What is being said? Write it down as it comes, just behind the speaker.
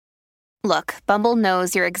Look, Bumble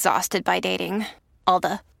knows you're exhausted by dating. All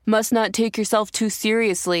the must not take yourself too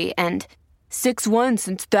seriously and 6'1"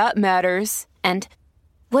 since that matters. And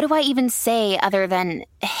what do I even say other than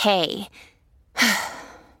hey?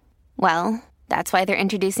 Well, that's why they're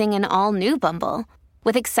introducing an all-new Bumble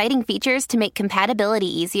with exciting features to make compatibility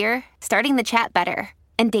easier, starting the chat better,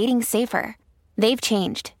 and dating safer. They've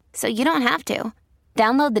changed, so you don't have to.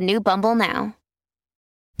 Download the new Bumble now.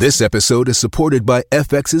 This episode is supported by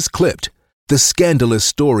FX's Clipped, the scandalous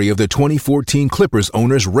story of the 2014 Clippers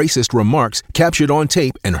owner's racist remarks captured on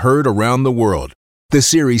tape and heard around the world. The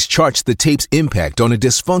series charts the tape's impact on a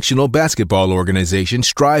dysfunctional basketball organization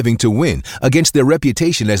striving to win against their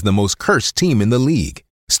reputation as the most cursed team in the league.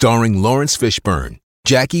 Starring Lawrence Fishburne,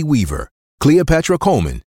 Jackie Weaver, Cleopatra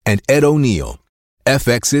Coleman, and Ed O'Neill.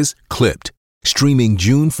 FX's Clipped, streaming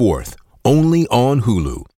June 4th, only on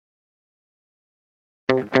Hulu.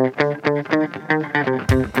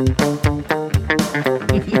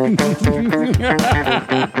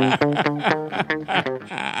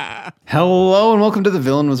 Hello and welcome to The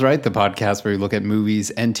Villain Was Right, the podcast where we look at movies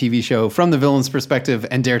and TV show from the villain's perspective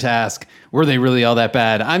and dare to ask, were they really all that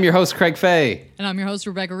bad? I'm your host, Craig Fay. And I'm your host,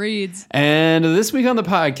 Rebecca Reeds. And this week on the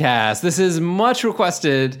podcast, this is much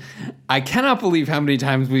requested. I cannot believe how many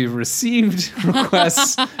times we've received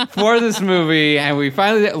requests for this movie, and we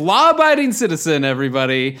finally did. Law Abiding Citizen,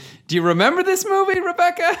 everybody. Do you remember this movie,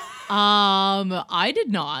 Rebecca? I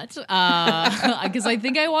did not, because I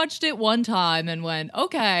think I watched it one time and went,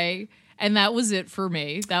 okay, and that was it for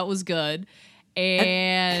me. That was good.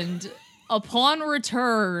 And upon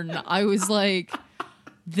return, I was like,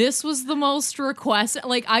 this was the most requested.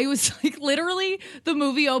 Like, I was like, literally, the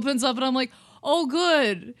movie opens up and I'm like, oh,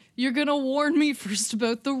 good. You're going to warn me first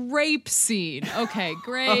about the rape scene. Okay,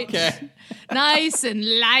 great. Okay. Nice and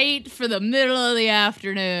light for the middle of the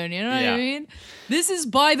afternoon. You know what I mean? This is,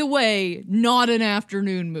 by the way, not an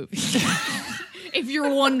afternoon movie. If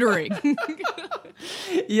you're wondering.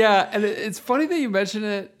 Yeah, and it's funny that you mention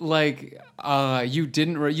it like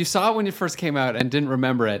you saw it when it first came out and didn't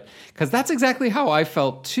remember it, because that's exactly how I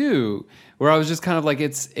felt too, where I was just kind of like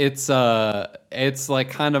it's like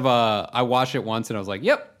kind of I watched it once and I was like,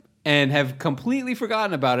 yep, and have completely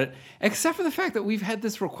forgotten about it, except for the fact that we've had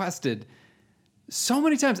this requested so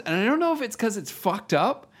many times, and I don't know if it's because it's fucked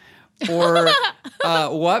up or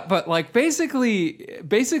what, but like basically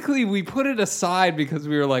we put it aside because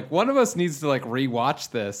we were like, one of us needs to like rewatch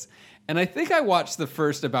this. And I think I watched the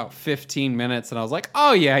first about 15 minutes and I was like,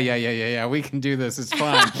 oh yeah, we can do this, it's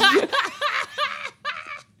fine.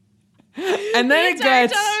 And then the entire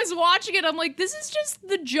time I was watching it, I'm like, this is just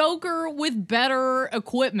the Joker with better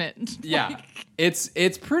equipment. Yeah,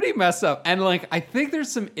 it's pretty messed up. And like, I think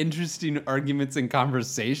there's some interesting arguments and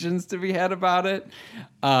conversations to be had about it.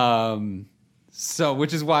 So,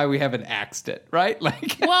 which is why we haven't axed it, right?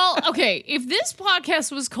 Like, well, okay, if this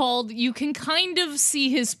podcast was called "You Can Kind of See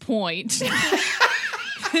His Point,"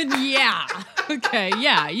 then yeah, okay,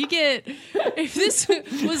 yeah, you get. If this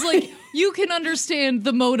was like, you can understand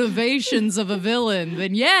the motivations of a villain,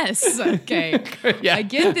 then yes, okay, yeah. I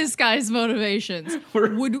get this guy's motivations.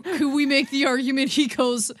 Could we make the argument he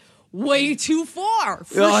goes way too far?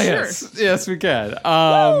 For sure. Yes, we can.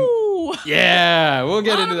 Yeah, we'll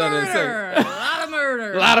get into that in a second.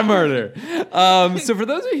 A lot of murder. So for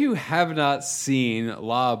those of you who have not seen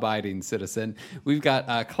Law Abiding Citizen, we've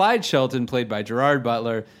got Clyde Shelton, played by Gerard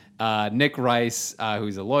Butler, Nick Rice,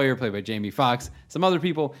 who's a lawyer, played by Jamie Foxx, some other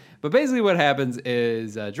people. But basically what happens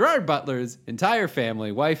is Gerard Butler's entire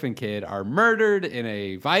family, wife and kid, are murdered in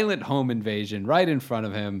a violent home invasion right in front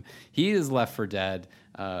of him. He is left for dead,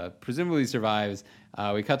 presumably survives.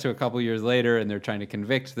 We cut to a couple years later, and they're trying to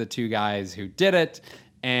convict the two guys who did it.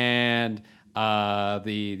 And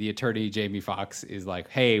the attorney, Jamie Foxx, is like,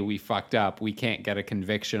 hey, we fucked up. We can't get a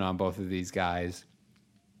conviction on both of these guys.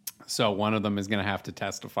 So one of them is going to have to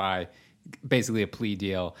testify, basically a plea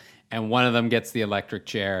deal. And one of them gets the electric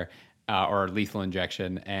chair or lethal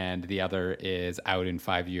injection, and the other is out in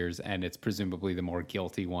 5 years, and it's presumably the more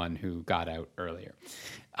guilty one who got out earlier.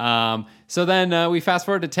 So then we fast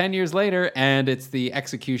forward to 10 years later, and it's the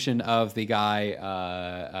execution of the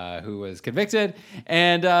guy who was convicted,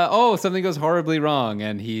 and something goes horribly wrong,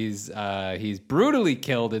 and he's brutally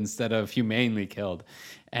killed instead of humanely killed,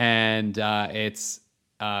 and it's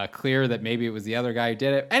clear that maybe it was the other guy who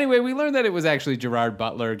did it. Anyway, we learned that it was actually Gerard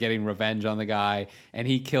Butler getting revenge on the guy, and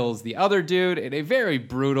he kills the other dude in a very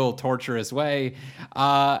brutal, torturous way.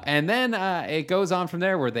 And then it goes on from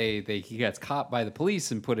there where he gets caught by the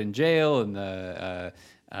police and put in jail, and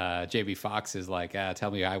Jamie Foxx is like,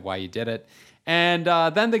 tell me why you did it. And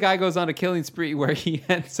then the guy goes on a killing spree where he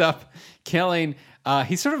ends up killing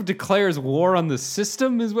He sort of declares war on the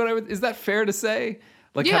system. Is that fair to say?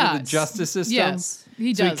 Like kind of the justice system? Yes,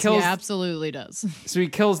 he does. He absolutely does. So he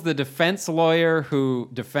kills the defense lawyer who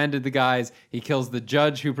defended the guys. He kills the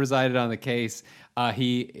judge who presided on the case.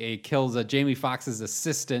 He kills Jamie Foxx's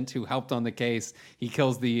assistant who helped on the case. He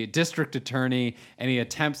kills the district attorney, and he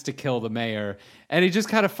attempts to kill the mayor. And he just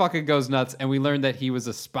kind of fucking goes nuts. And we learned that he was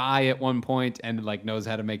a spy at one point and like knows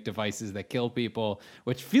how to make devices that kill people,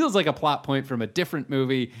 which feels like a plot point from a different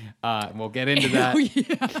movie. We'll get into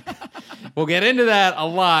that. We'll get into that a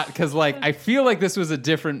lot because like I feel like this was a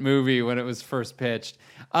different movie when it was first pitched.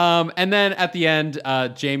 And then at the end,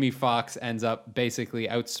 Jamie Foxx ends up basically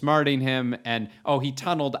outsmarting him. And, he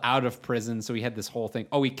tunneled out of prison. So he had this whole thing.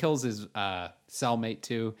 He kills his cellmate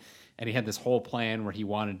too. And he had this whole plan where he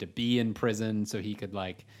wanted to be in prison so he could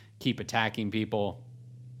like keep attacking people.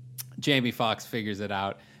 Jamie Foxx figures it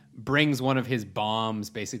out, brings one of his bombs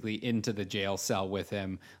basically into the jail cell with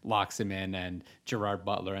him, locks him in, and Gerard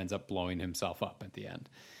Butler ends up blowing himself up at the end.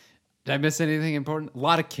 Did I miss anything important? A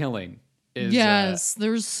lot of killing. Yes,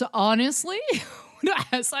 there's honestly,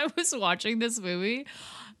 as I was watching this movie,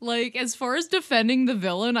 like as far as defending the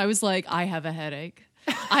villain, I was like, I have a headache.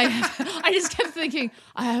 I just kept thinking,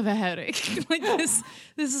 I have a headache. Like this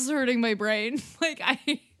is hurting my brain. Like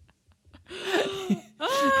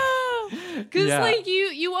because like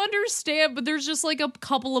you understand, but there's just like a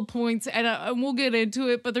couple of points, and we'll get into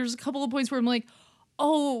it. But there's a couple of points where I'm like,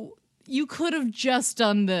 you could have just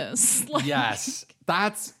done this. Like, yes,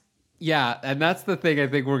 and that's the thing I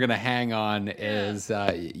think we're gonna hang on is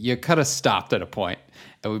you could have stopped at a point,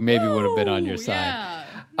 and we maybe would have been on your side. Yeah.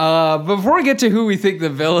 Before we get to who we think the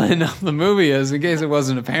villain of the movie is, in case it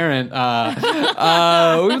wasn't apparent,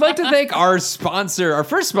 we'd like to thank our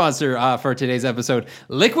first sponsor for today's episode,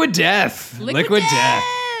 Liquid Death. Liquid Death.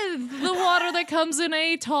 The water that comes in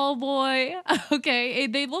a tall boy. Okay,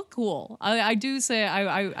 they look cool. I do say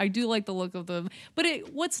I do like the look of them. But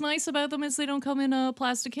what's nice about them is they don't come in a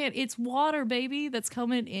plastic can. It's water, baby, that's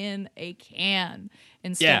coming in a can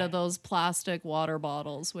instead of those plastic water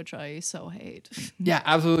bottles, which I so hate. Yeah,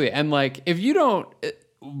 absolutely. And like, if you don't,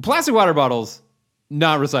 plastic water bottles,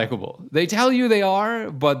 not recyclable. They tell you they are,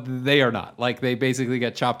 but they are not. Like they basically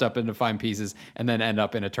get chopped up into fine pieces and then end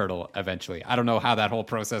up in a turtle eventually. I don't know how that whole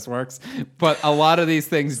process works, but a lot of these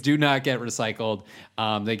things do not get recycled.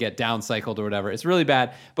 They get downcycled or whatever. It's really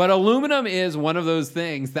bad. But aluminum is one of those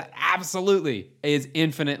things that absolutely is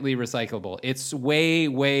infinitely recyclable. It's way,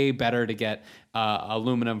 way better to get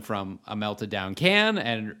aluminum from a melted down can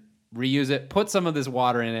and reuse it, put some of this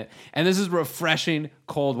water in it, and this is refreshing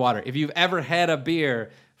cold water. If you've ever had a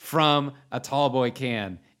beer from a tall boy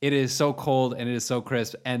can, it is so cold and it is so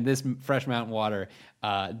crisp, and this fresh mountain water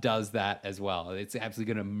does that as well. It's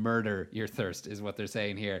absolutely going to murder your thirst is what they're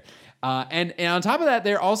saying here. And on top of that,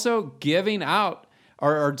 they're also giving out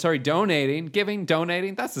donating,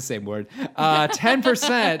 that's the same word,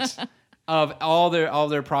 10% of all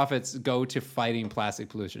their profits go to fighting plastic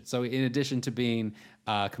pollution. So in addition to being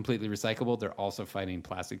completely recyclable, they're also fighting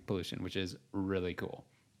plastic pollution, which is really cool.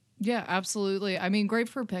 Yeah, absolutely. I mean, great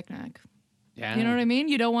for a picnic. Yeah. You know what I mean?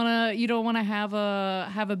 You don't want to have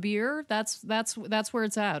a beer. That's where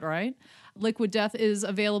it's at, right? Liquid Death is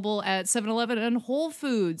available at 7-Eleven and Whole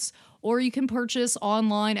Foods, or you can purchase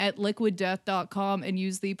online at liquiddeath.com and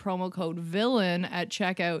use the promo code VILLAIN at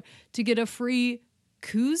checkout to get a free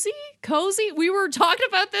cozy? We were talking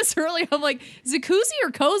about this earlier. I'm like, is it koozie or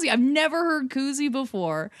cozy? I've never heard koozie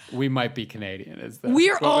before. We might be Canadian. Is it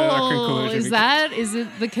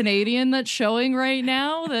the Canadian that's showing right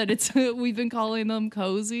now that it's we've been calling them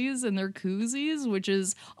cozies and they're koozies, which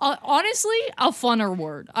is honestly a funner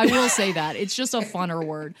word. I will say that. It's just a funner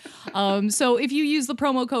word. So if you use the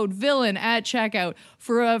promo code VILLAIN at checkout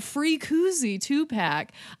for a free koozie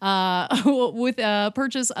 2-pack with a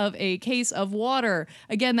purchase of a case of water.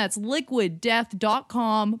 Again, that's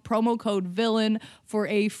liquiddeath.com, promo code VILLAIN for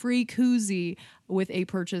a free koozie with a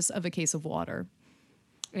purchase of a case of water.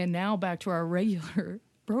 And now back to our regular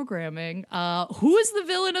programming. Who is the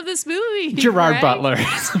villain of this movie? Gerard Butler.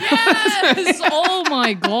 Yes! Oh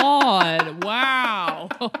my God. Wow.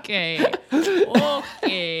 Okay.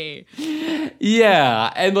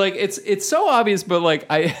 Yeah. And like, it's so obvious, but like,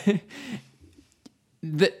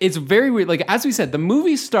 it's very weird. Like, as we said, the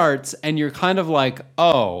movie starts and you're kind of like,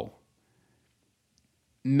 oh,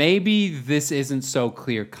 maybe this isn't so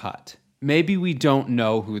clear cut. Maybe we don't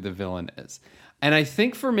know who the villain is. And I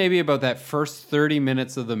think for maybe about that first 30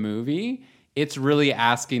 minutes of the movie, it's really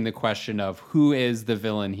asking the question of who is the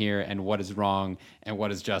villain here and what is wrong and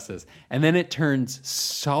what is justice. And then it turns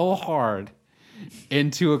so hard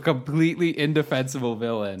into a completely indefensible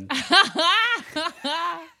villain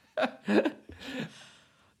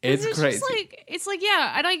It's crazy. It's like,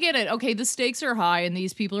 yeah, and I get it. Okay, the stakes are high and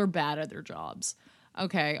these people are bad at their jobs.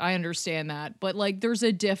 Okay, I understand that. But like there's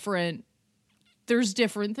different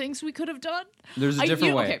things we could have done. There's a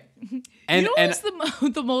different way. Okay. And what's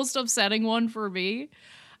the most upsetting one for me?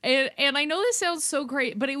 And I know this sounds so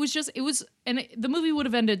great, but the movie would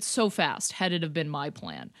have ended so fast had it have been my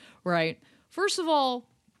plan, right? First of all,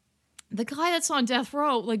 the guy that's on death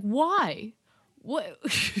row, like, why? What?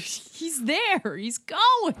 He's there. He's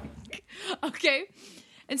going. Okay.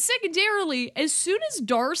 And secondarily, as soon as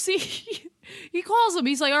Darcy, he calls him,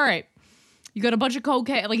 he's like, all right, you got a bunch of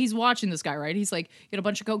cocaine. Like, he's watching this guy, right? He's like, you got a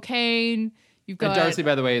bunch of cocaine. You've got. And Darcy,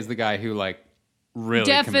 by the way, is the guy who, like, really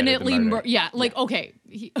definitely committed the murder. Okay.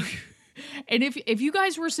 And if you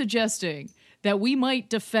guys were suggesting that we might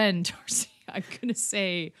defend Darcy, I'm gonna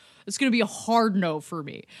say it's gonna be a hard no for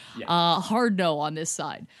me. Yeah. Hard no on this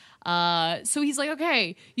side. So he's like,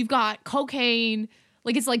 okay, you've got cocaine.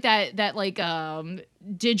 Like, it's like that like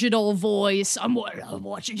digital voice. I'm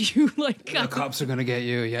watching you. Like, the cops are gonna get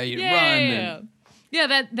you. Yeah, you yeah, run.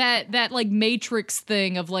 Yeah, that like Matrix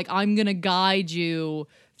thing of like, I'm gonna guide you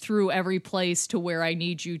through every place to where I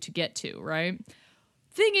need you to get to, right?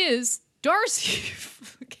 Thing is, Darcy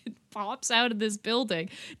fucking pops out of this building,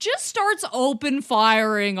 just starts open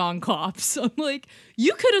firing on cops. I'm like,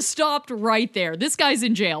 you could have stopped right there. This guy's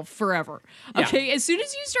in jail forever. Okay, yeah. As soon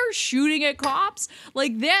as you start shooting at cops,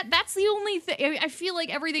 like that's the only thing. I feel like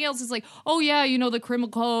everything else is like, oh yeah, you know, the criminal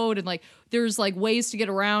code, and like there's like ways to get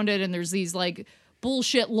around it, and there's these like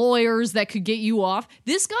bullshit lawyers that could get you off.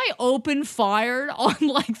 This guy open fired on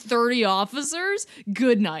like 30 officers.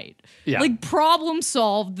 Good night. Yeah. Like, problem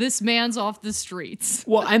solved. This man's off the streets.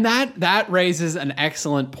 Well, and that raises an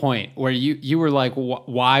excellent point where you were like,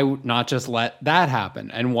 why not just let that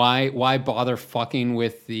happen? And why bother fucking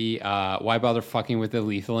with the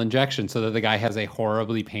lethal injection so that the guy has a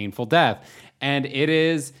horribly painful death? And it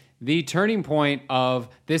is the turning point of,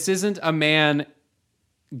 this isn't a man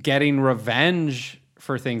getting revenge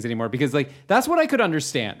for things anymore, because like that's what I could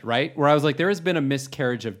understand, right? Where I was like, there has been a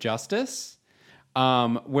miscarriage of justice,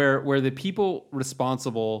 where the people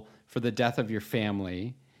responsible for the death of your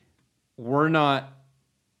family were not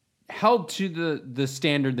held to the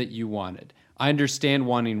standard that you wanted. I understand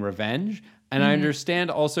wanting revenge, and I understand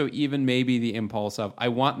also even maybe the impulse of, I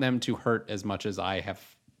want them to hurt as much as I have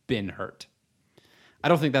been hurt. I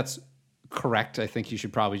don't think that's correct. I think you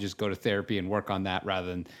should probably just go to therapy and work on that rather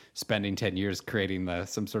than spending 10 years creating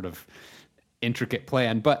some sort of intricate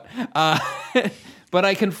plan. But but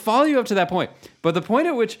I can follow you up to that point. But the point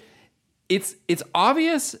at which it's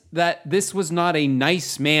obvious that this was not a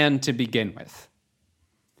nice man to begin with.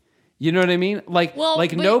 You know what I mean? Like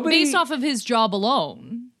nobody, based off of his job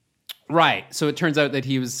alone. Right. So it turns out that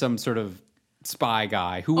he was some sort of spy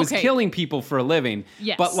guy who was killing people for a living.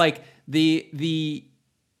 Yes. But like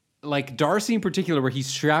like Darcy in particular, where he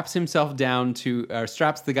straps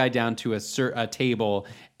the guy down to a table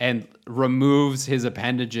and removes his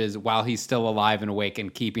appendages while he's still alive and awake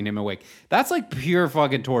and keeping him awake. That's like pure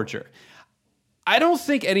fucking torture. I don't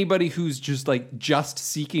think anybody who's just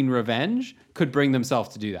seeking revenge could bring themselves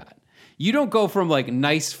to do that. You don't go from like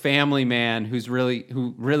nice family man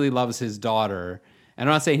who really loves his daughter. And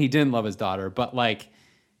I'm not saying he didn't love his daughter, but like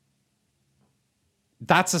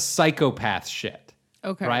that's a psychopath shit.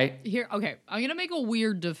 Okay. Right? I'm going to make a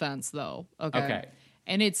weird defense though. Okay.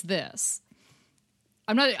 And it's this.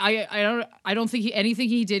 I don't think anything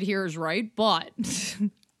he did here is right, but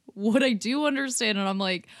what I do understand, and I'm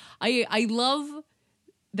like, I love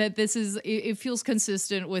that this is, it feels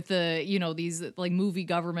consistent with the, you know, these like movie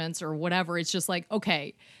governments or whatever. It's just like,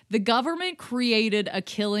 okay, the government created a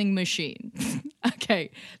killing machine. Okay.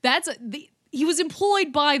 He was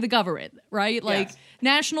employed by the government, right? Like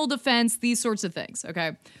national defense, these sorts of things.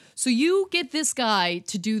 Okay. So you get this guy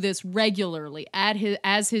to do this regularly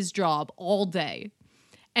as his job all day.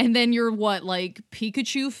 And then you're like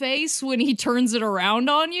Pikachu face when he turns it around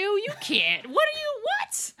on you? You can't. What?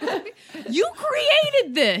 You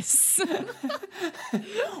created this.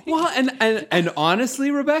 Well, and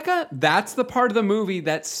honestly, Rebecca, that's the part of the movie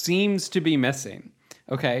that seems to be missing.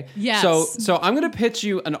 Okay. Yes. So I'm going to pitch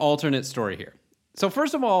you an alternate story here. So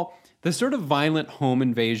first of all, the sort of violent home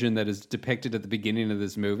invasion that is depicted at the beginning of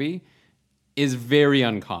this movie is very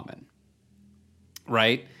uncommon,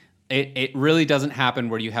 right? It really doesn't happen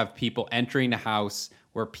where you have people entering a house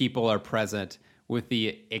where people are present with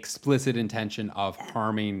the explicit intention of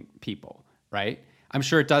harming people, right? I'm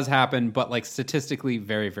sure it does happen, but like statistically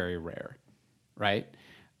very, very rare, right?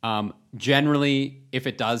 Generally, if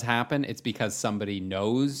it does happen, it's because somebody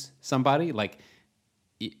knows somebody. Like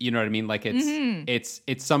You know what I mean? Like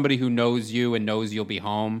it's somebody who knows you and knows you'll be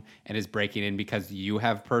home and is breaking in because you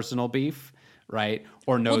have personal beef, right?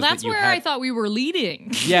 Or knows that's that you where I thought we were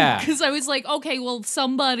leading. Yeah. Because I was like, okay, well,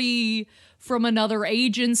 somebody from another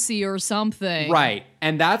agency or something. Right.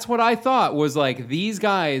 And that's what I thought was like, these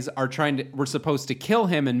guys we're supposed to kill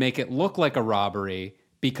him and make it look like a robbery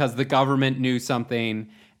because the government knew something.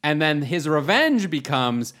 And then his revenge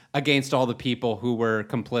becomes against all the people who were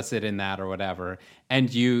complicit in that or whatever.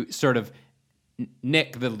 And you sort of,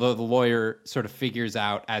 Nick, the lawyer, sort of figures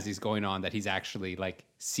out as he's going on that he's actually like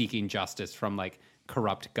seeking justice from like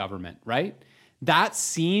corrupt government, right? That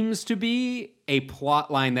seems to be a plot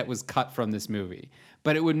line that was cut from this movie.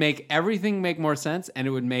 But it would make everything make more sense, and it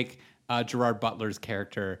would make Gerard Butler's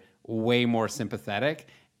character way more sympathetic,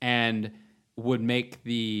 and would make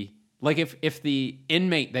the... Like if the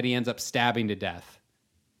inmate that he ends up stabbing to death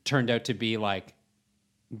turned out to be like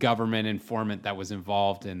government informant that was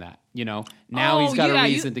involved in that, you know, now he's got a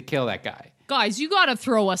reason to kill that guy. Guys, you got to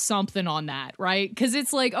throw us something on that, right? Because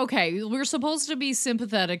it's like, okay, we're supposed to be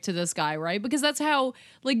sympathetic to this guy, right? Because that's how,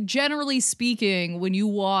 like, generally speaking, when you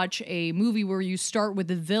watch a movie where you start with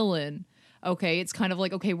the villain, okay, it's kind of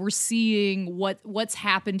like, okay, we're seeing what's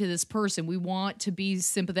happened to this person. We want to be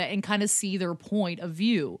sympathetic and kind of see their point of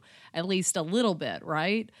view, at least a little bit,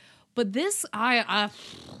 right? But this, I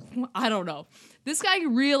don't know. This guy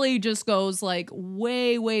really just goes like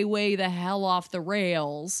way, way, way the hell off the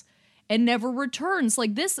rails and never returns.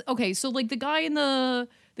 Like this, okay, so like the guy in the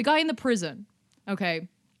prison, okay,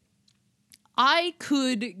 I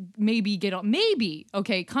could maybe get on,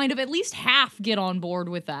 kind of at least half get on board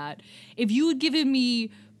with that. If you had given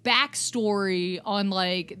me backstory on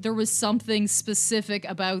like there was something specific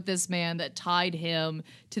about this man that tied him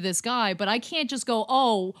to this guy, but I can't just go,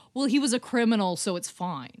 oh, well, he was a criminal, so it's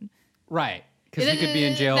fine. Right. Because he could be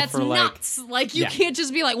in jail That's for nuts. Like you can't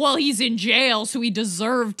just be like, well, he's in jail, so he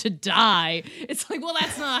deserved to die. It's like, well,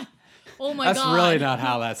 that's not... Oh my God. That's really not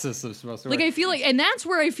how that system's supposed to work. Like, I feel like, and that's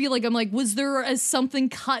where I feel like I'm like, was there something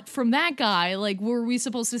cut from that guy? Like, were we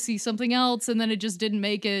supposed to see something else and then it just didn't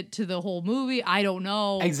make it to the whole movie? I don't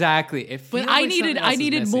know. Exactly. But I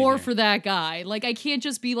needed more for that guy. Like, I can't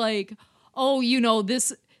just be like, oh, you know,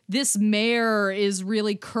 this mayor is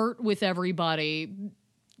really curt with everybody.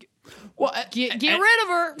 Well, get rid of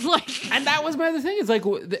her. Like, and that was my other thing. It's like,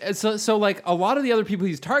 so like a lot of the other people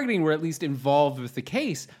he's targeting were at least involved with the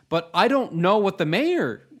case, but I don't know what the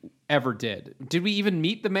mayor ever did. Did we even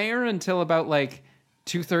meet the mayor until about like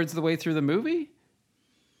 2/3 of the way through the movie?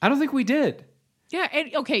 I don't think we did. Yeah.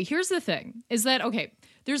 And okay, here's the thing is that, okay,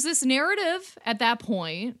 there's this narrative at that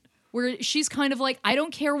point where she's kind of like, I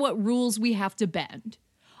don't care what rules we have to bend.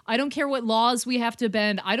 I don't care what laws we have to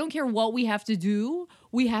bend. I don't care what we have to do.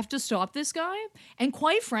 We have to stop this guy. And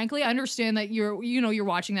quite frankly, I understand that you're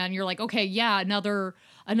watching that and you're like, okay, yeah,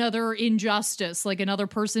 another injustice, like another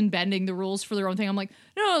person bending the rules for their own thing. I'm like,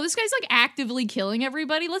 no, this guy's like actively killing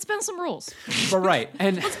everybody. Let's bend some rules. But right.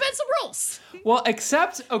 And let's bend some rules. Well,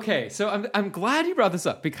 except, okay, so I'm glad you brought this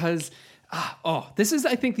up because, this is,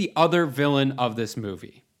 I think, the other villain of this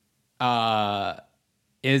movie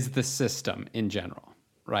is the system in general.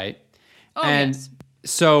 Right. Oh, and yes.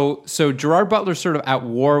 So Gerard Butler's sort of at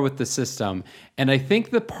war with the system. And I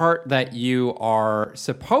think the part that you are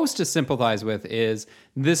supposed to sympathize with is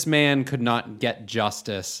this man could not get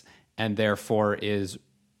justice and therefore is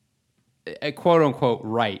a quote unquote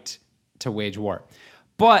right to wage war.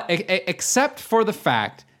 But except for the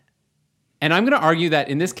fact, and I'm going to argue that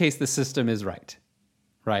in this case, the system is right,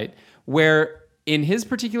 where in his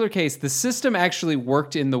particular case, the system actually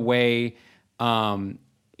worked in the way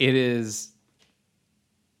it is,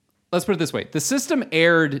 let's put it this way. The system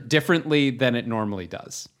aired differently than it normally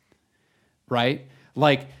does, right?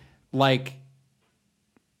 Like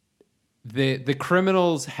the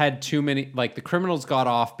criminals had too many, like the criminals got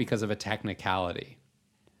off because of a technicality.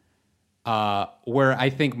 Where I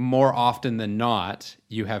think more often than not,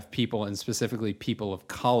 you have people, and specifically people of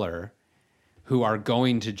color, who are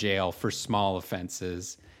going to jail for small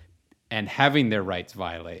offenses and having their rights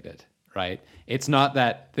violated. Right? It's not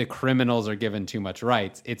that the criminals are given too much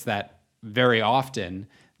rights. It's that very often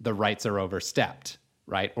the rights are overstepped,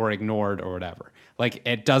 right? Or ignored or whatever. Like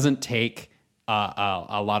it doesn't take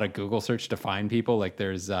a lot of Google search to find people. Like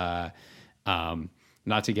there's, not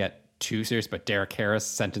to get too serious, but Derek Harris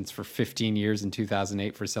sentenced for 15 years in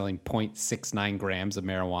 2008 for selling 0.69 grams of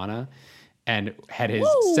marijuana and had his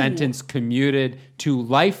sentence commuted to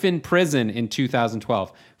life in prison in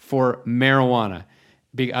 2012 for marijuana.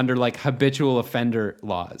 Under like habitual offender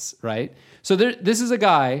laws, right? So this is a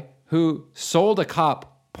guy who sold a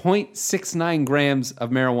cop 0.69 grams of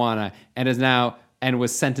marijuana and is now and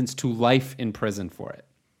was sentenced to life in prison for it.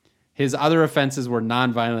 His other offenses were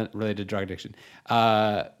nonviolent related to drug addiction.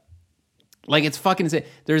 Like, it's fucking insane.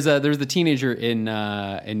 There's the teenager in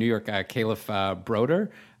New York, Caliph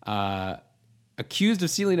Broder, accused of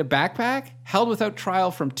stealing a backpack, held without trial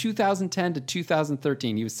from 2010 to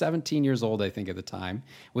 2013. He was 17 years old, I think, at the time.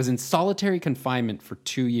 Was in solitary confinement for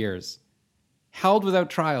 2 years. Held without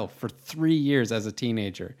trial for 3 years as a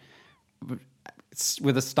teenager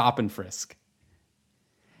with a stop and frisk.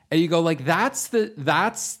 And you go, like, that's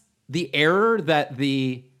the error that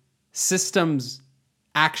the systems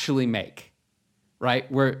actually make,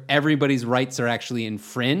 right? Where everybody's rights are actually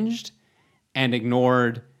infringed and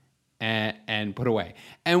ignored and put away.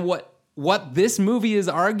 And what this movie is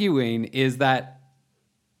arguing is that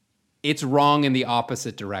it's wrong in the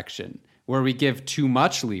opposite direction, where we give too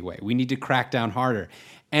much leeway. We need to crack down harder.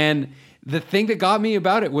 And the thing that got me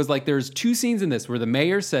about it was, like, there's 2 scenes in this where the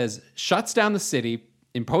mayor shuts down the city,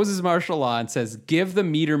 imposes martial law, and says, give the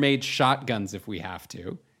meter maid shotguns if we have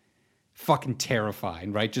to. Fucking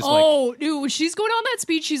terrifying, right? Just dude, she's going on that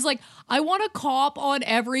speech. She's like, I want a cop on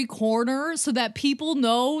every corner so that people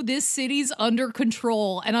know this city's under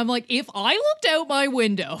control. And I'm like, if I looked out my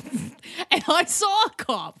window and I saw a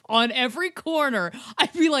cop on every corner,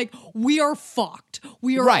 I'd be like, we are fucked.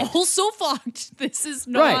 We are all so fucked. This is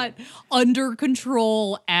not under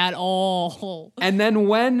control at all. And then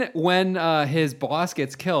when his boss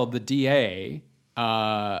gets killed, the DA,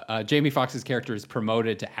 Jamie Foxx's character is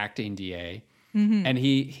promoted to acting DA, and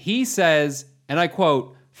he says, and I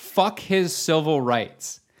quote, "Fuck his civil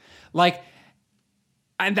rights," like,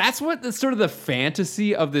 and that's what the sort of the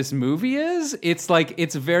fantasy of this movie is. It's like,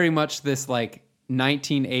 it's very much this, like,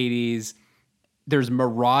 1980s. There's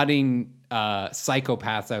marauding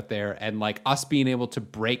psychopaths out there, and, like, us being able to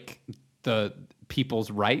break the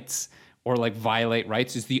people's rights or, like, violate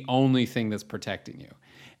rights is the only thing that's protecting you.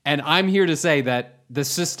 And I'm here to say that the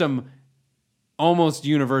system almost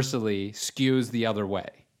universally skews the other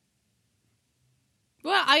way.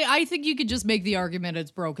 Well, I think you could just make the argument it's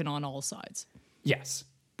broken on all sides. Yes.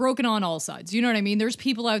 Broken on all sides. You know what I mean? There's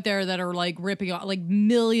people out there that are, like, ripping off, like,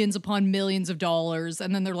 millions upon millions of dollars,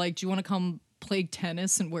 and then they're like, do you want to come play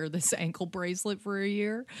tennis and wear this ankle bracelet for a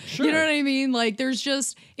year? Sure. You know what I mean? Like, there's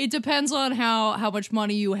just, it depends on how much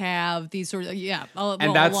money you have, these sort of, a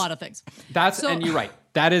lot of things. And you're right.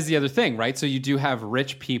 That is the other thing, right? So you do have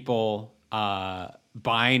rich people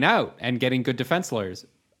buying out and getting good defense lawyers.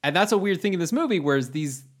 And that's a weird thing in this movie, whereas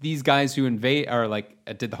these guys who did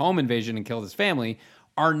the home invasion and killed his family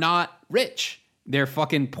are not rich. They're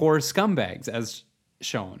fucking poor scumbags, as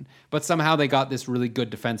shown. But somehow they got this really good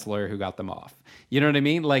defense lawyer who got them off. You know what I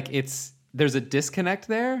mean? Like, there's a disconnect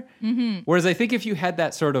there. Mm-hmm. Whereas I think if you had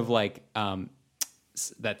that sort of, like,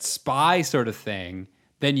 that spy sort of thing,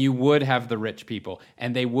 then you would have the rich people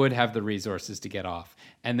and they would have the resources to get off.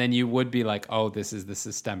 And then you would be like, oh, this is the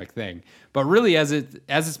systemic thing. But really, as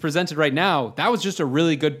it's presented right now, that was just a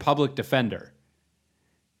really good public defender.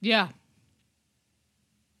 Yeah.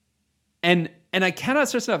 And I cannot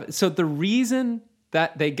stress enough. So the reason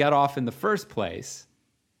that they get off in the first place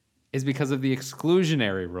is because of the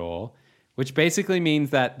exclusionary rule, which basically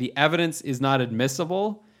means that the evidence is not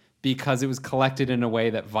admissible because it was collected in a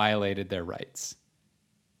way that violated their rights.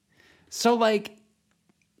 So, like,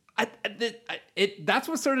 that's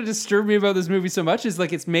what sort of disturbed me about this movie so much, is,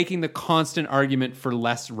 like, it's making the constant argument for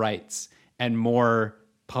less rights and more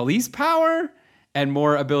police power and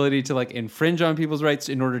more ability to, like, infringe on people's rights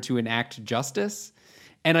in order to enact justice.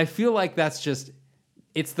 And I feel like that's just,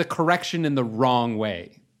 it's the correction in the wrong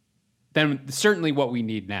way than certainly what we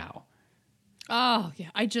need now. Oh, yeah.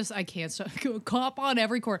 I can't stop. Cop on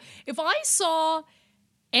every corner. If I saw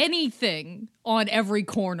anything on every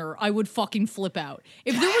corner, I would fucking flip out.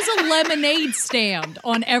 If there was a lemonade stand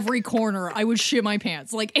on every corner, I would shit my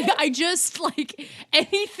pants. Like, I just, like,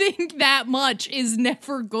 anything that much is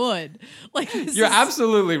never good. Like, you're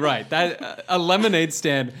absolutely right. That a lemonade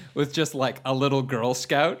stand with just, like, a little Girl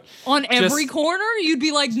Scout on every corner, you'd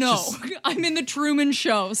be like, no, I'm in the Truman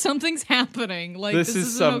Show. Something's happening. Like, this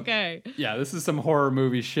isn't okay. Yeah, this is some horror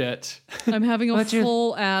movie shit. I'm having a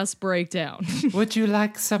full ass breakdown. Would you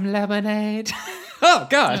like some lemonade? Oh,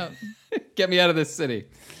 God. No. Get me out of this city.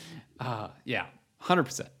 Yeah,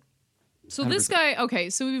 100%. So 100%. This guy, okay,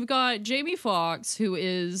 so we've got Jamie Foxx, who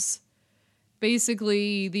is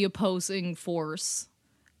basically the opposing force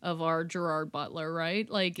of our Gerard Butler, right?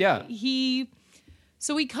 Like, yeah. He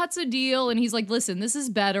cuts a deal and he's like, listen, this is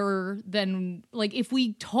better than, like, if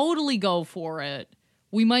we totally go for it,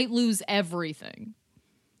 we might lose everything.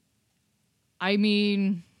 I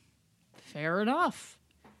mean, fair enough.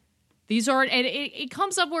 These aren't, and it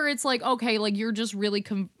comes up where it's like, okay, like you're just really,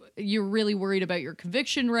 you're really worried about your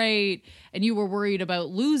conviction rate and you were worried about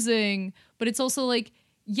losing. But it's also like,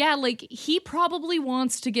 yeah, like he probably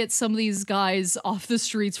wants to get some of these guys off the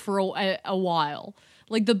streets for a while,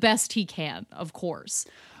 like the best he can, of course.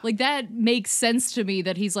 Like that makes sense to me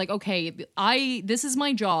that he's like, okay, this is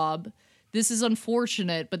my job. This is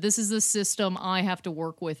unfortunate, but this is the system I have to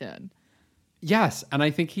work within. Yes, and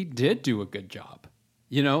I think he did do a good job.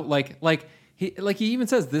 You know, like he even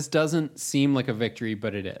says this doesn't seem like a victory,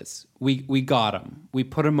 but it is. We got him. We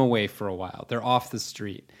put him away for a while. They're off the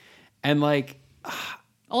street, and like.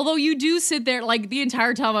 Although you do sit there, like, the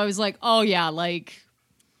entire time I was like, oh, yeah, like,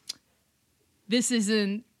 this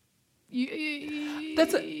isn't...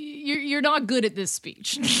 You're not good at this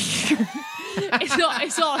speech.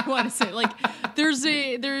 It's all I want to say. Like,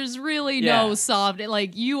 there's really no soft...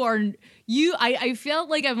 Like, I felt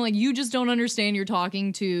like I'm like, you just don't understand you're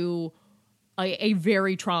talking to a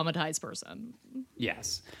very traumatized person.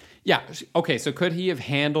 Yes. Yeah. Okay, so could he have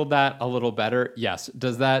handled that a little better? Yes.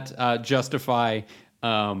 Does that justify...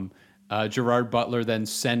 Gerard Butler then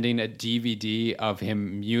sending a DVD of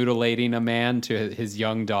him mutilating a man to his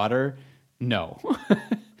young daughter? No.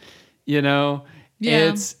 You know,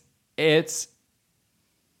 yeah. it's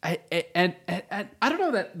I don't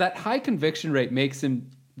know, that high conviction rate makes him,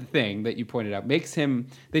 the thing that you pointed out, makes him,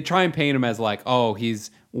 they try and paint him as like, oh, he's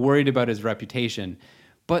worried about his reputation.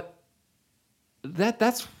 But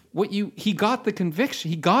that's what he got the conviction.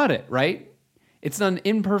 He got it, right? It's an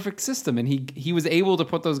imperfect system, and he was able to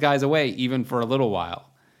put those guys away even for a little while.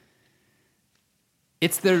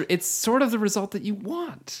 It's sort of the result that you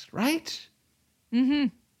want, right?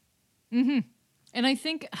 Mm-hmm. Mm-hmm. And I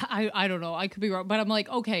think, I don't know, I could be wrong, but I'm like,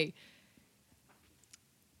 okay,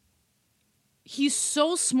 he's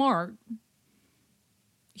so smart.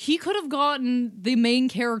 He could have gotten the main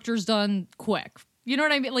characters done quick. You know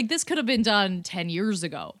what I mean? Like, this could have been done 10 years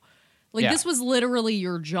ago. Like, this was literally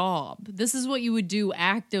your job. This is what you would do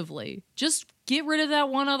actively. Just get rid of that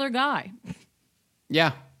one other guy.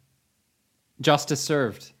 Yeah. Justice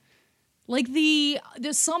served. Like,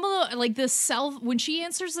 some of the, like, when she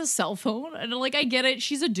answers the cell phone, and, like, I get it,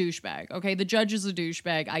 she's a douchebag, okay? The judge is a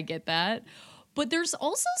douchebag, I get that. But there's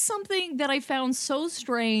also something that I found so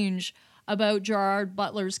strange about Gerard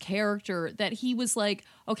Butler's character, that he was like,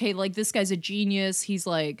 okay, like, this guy's a genius. He's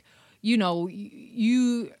like, you know,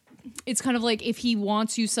 it's kind of like if he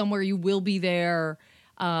wants you somewhere, you will be there.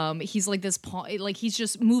 He's like this, like he's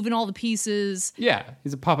just moving all the pieces. Yeah,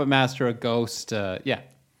 he's a puppet master, a ghost. Yeah.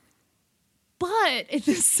 But at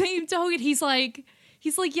the same token, he's like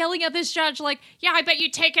yelling at this judge, like, yeah, I bet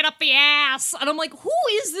you take it up the ass. And I'm like, who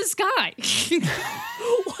is this guy?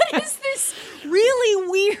 What is this really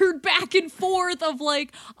weird back and forth of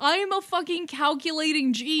like, I'm a fucking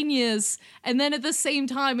calculating genius. And then at the same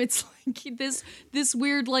time, it's like this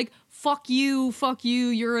weird, like, fuck you,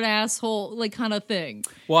 you're an asshole, like, kind of thing.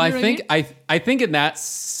 Well, you know I think in that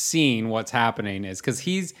scene, what's happening is because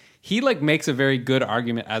he like makes a very good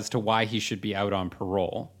argument as to why he should be out on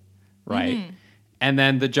parole, right? Mm-hmm. And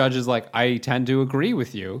then the judge is like, I tend to agree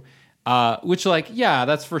with you, which, like, yeah,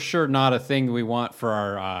 that's for sure not a thing we want for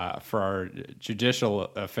our judicial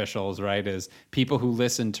officials, right? Is people who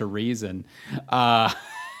listen to reason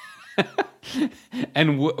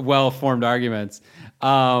and well-formed arguments.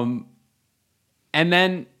 And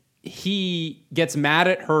then he gets mad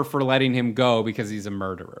at her for letting him go because he's a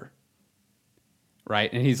murderer,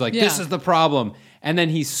 right? And he's like, this is the problem. And then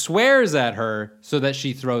he swears at her so that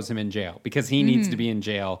she throws him in jail because he needs to be in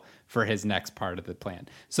jail for his next part of the plan.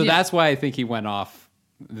 So that's why I think he went off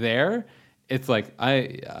there. It's like,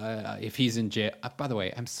 if he's in jail, by the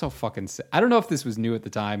way, I'm so fucking sick. I don't know if this was new at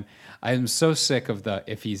the time. I'm so sick of the,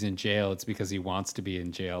 if he's in jail, it's because he wants to be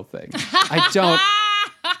in jail thing. I don't.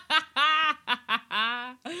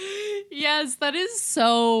 Yes, that is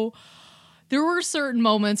so. There were certain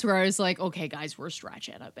moments where I was like, okay, guys, we're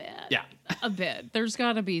stretching a bit. Yeah. A bit. There's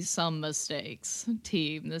got to be some mistakes.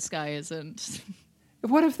 Team, this guy isn't.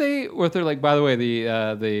 What if they're like, by the way,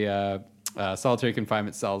 the solitary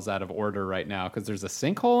confinement cell's out of order right now because there's a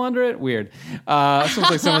sinkhole under it? Weird. Sounds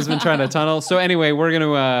like someone's been trying to tunnel. So anyway, we're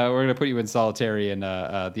gonna put you in solitary in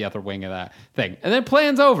the other wing of that thing. And then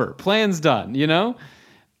plan's over. Plan's done, you know?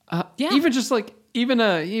 Even just like, even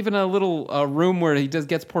a little room where he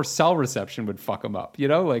gets poor cell reception would fuck him up, you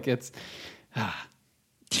know? Like, it's...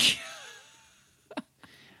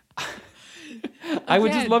 I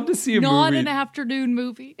would just love to see a movie. Not an afternoon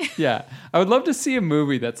movie. Yeah. I would love to see a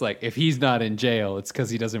movie that's like, if he's not in jail, it's because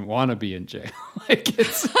he doesn't want to be in jail. Like,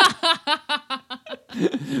 it's...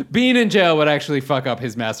 Being in jail would actually fuck up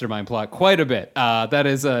his mastermind plot quite a bit. That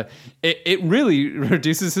is it really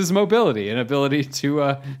reduces his mobility and ability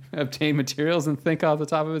to obtain materials and think off the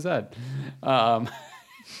top of his head. Can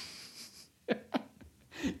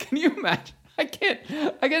you imagine? I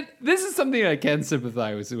can't. This is something I can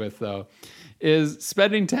sympathize with, though, is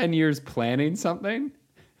spending 10 years planning something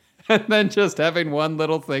and then just having one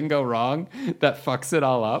little thing go wrong that fucks it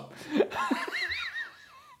all up.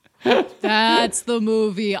 That's the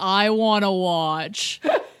movie I want to watch.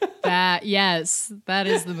 That is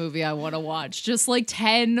the movie I want to watch. Just like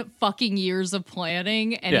 10 fucking years of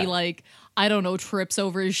planning, and he like, I don't know, trips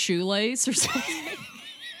over his shoelace or something.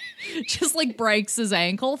 Just like breaks his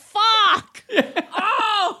ankle. Fuck!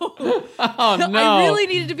 Oh! Oh no! I really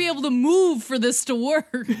needed to be able to move for this to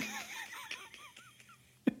work.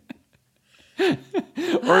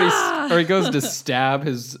 Or he goes to stab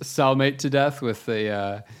his cellmate to death with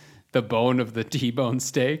the bone of the T-bone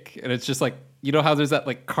steak, and it's just like, you know how there's that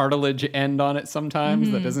like cartilage end on it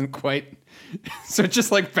sometimes that isn't quite, so it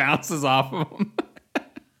just like bounces off of him.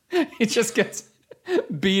 He just gets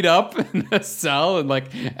beat up in a cell, and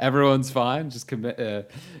like everyone's fine, just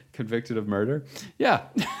convicted of murder. Yeah.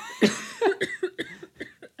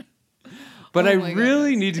 But I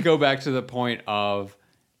really need to go back to the point of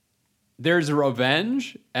there's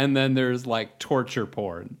revenge and then there's like torture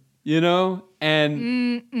porn, you know?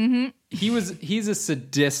 And he's a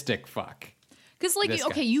sadistic fuck. Because, like,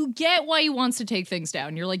 okay, you get why he wants to take things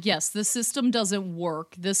down. You're like, yes, the system doesn't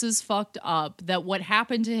work. This is fucked up. That what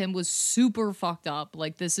happened to him was super fucked up.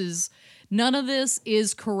 Like, none of this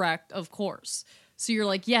is correct, of course. So you're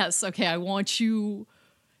like, yes, okay, I want a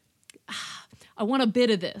bit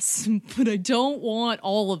of this, but I don't want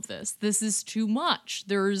all of this. This is too much.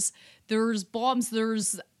 There's bombs,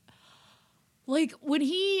 like when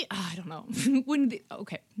I don't know,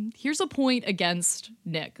 okay, here's a point against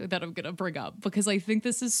Nick that I'm going to bring up because I think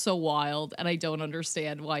this is so wild and I don't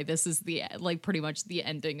understand why this is like pretty much the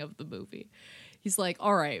ending of the movie. He's like,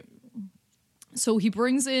 all right. So he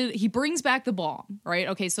brings back the bomb, right?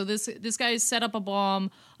 Okay, so this guy set up a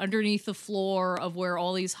bomb underneath the floor of where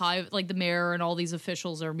all these like the mayor and all these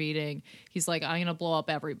officials are meeting. He's like, I'm going to blow up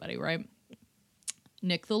everybody, right?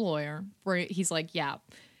 Nick the lawyer, he's like, yeah.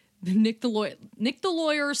 Nick the lawyer /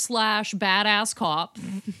 badass cop.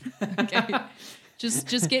 Okay.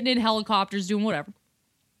 Just getting in helicopters, doing whatever.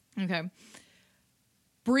 Okay.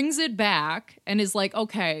 Brings it back and is like,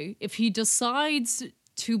 okay, if he decides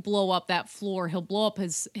to blow up that floor, he'll blow up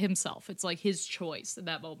himself. It's like his choice in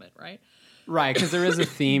that moment, right? Right, because there is a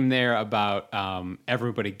theme there about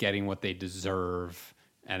everybody getting what they deserve,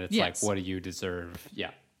 and it's like, what do you deserve?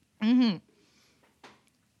 Yeah. Mm-hmm.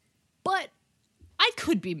 But I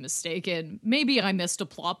could be mistaken. Maybe I missed a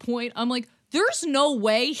plot point. I'm like, there's no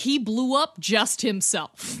way he blew up just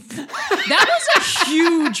himself. That was a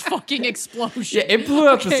huge fucking explosion. Yeah, it blew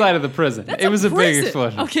up the side of the prison. It was a big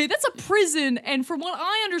explosion. Okay, that's a prison, and from what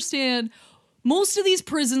I understand, most of these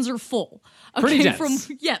prisons are full. Okay, pretty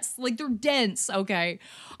dense. Yes, like they're dense, okay?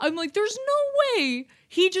 I'm like, there's no way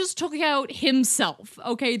he just took out himself.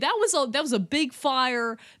 Okay, that was a big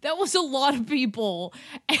fire. That was a lot of people.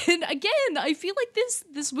 And again, I feel like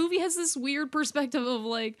this movie has this weird perspective of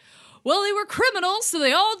like, well, they were criminals, so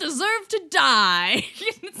they all deserve to die.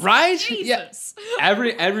 Right? Jesus.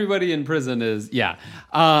 Yeah. Everybody in prison is, yeah.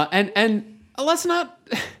 And let's not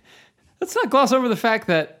gloss over the fact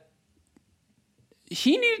that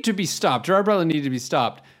he needed to be stopped. Gerard Butler needed to be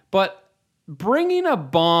stopped. But bringing a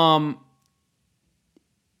bomb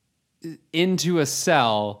into a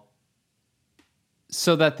cell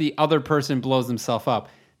so that the other person blows himself up,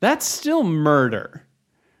 that's still murder.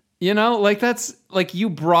 You know, like that's like you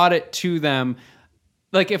brought it to them.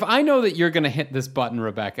 Like if I know that you're going to hit this button,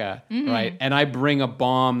 Rebecca, right? And I bring a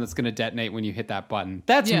bomb that's going to detonate when you hit that button.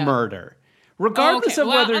 That's murder. Regardless of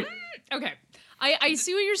whether... okay. I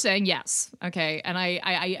see what you're saying. Yes. Okay. And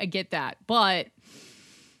I get that. But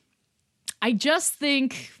I just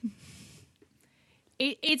think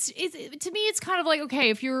it's to me, it's kind of like, okay,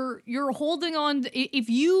 if you're holding on, if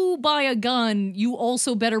you buy a gun, you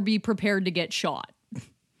also better be prepared to get shot.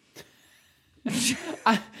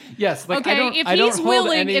 Yes. Like, okay. If he's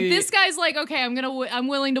willing, if this guy's like, okay, I'm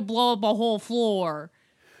willing to blow up a whole floor.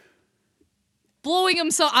 Blowing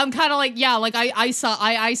himself, I'm kind of like, yeah, like I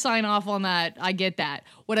sign off on that. I get that.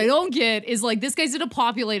 What I don't get is like this guy's in a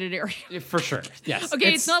populated area. For sure, yes.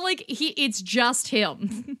 Okay, it's not like it's just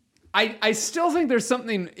him. I still think there's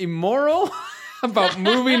something immoral about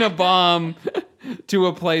moving a bomb to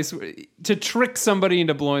a place to trick somebody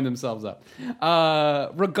into blowing themselves up.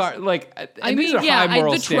 The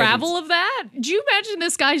travel of that. Do you imagine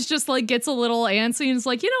this guy's just like gets a little antsy and is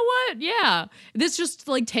like, you know what? Yeah, this just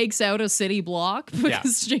like takes out a city block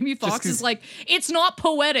because Jamie Foxx is like, it's not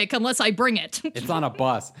poetic unless I bring it. It's on a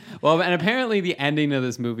bus. Well, and apparently the ending of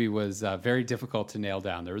this movie was very difficult to nail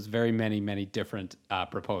down. There was very many different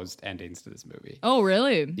proposed endings to this movie. Oh,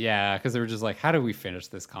 really? Yeah, because they were just like, how do we finish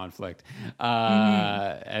this conflict?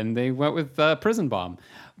 And they went with prison bomb.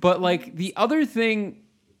 But like the other thing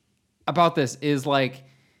about this is like,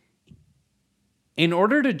 in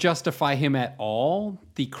order to justify him at all,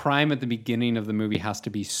 the crime at the beginning of the movie has to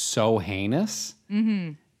be so heinous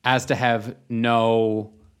as to have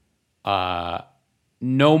no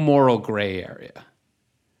moral gray area,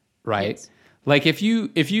 right? Yes. Like if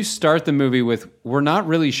you start the movie with, we're not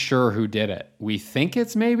really sure who did it. We think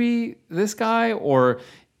it's maybe this guy, or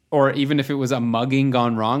even if it was a mugging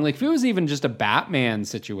gone wrong, like if it was even just a Batman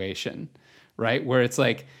situation, right? Where it's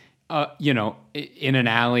like, in an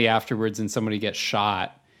alley afterwards and somebody gets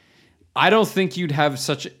shot. I don't think you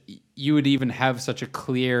would even have such a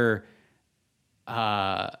clear,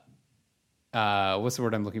 what's the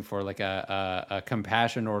word I'm looking for? Like a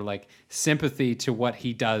compassion or like sympathy to what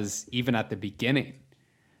he does even at the beginning,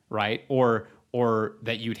 right? Or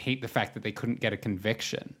that you'd hate the fact that they couldn't get a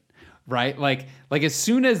conviction, right? Like as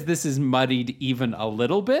soon as this is muddied even a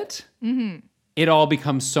little bit, it all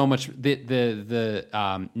becomes so much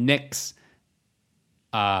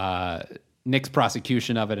Nick's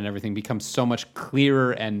prosecution of it and everything becomes so much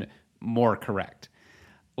clearer and more correct.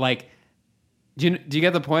 Like, do you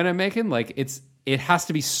get the point I'm making? Like, it has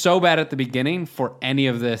to be so bad at the beginning for any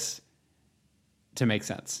of this to make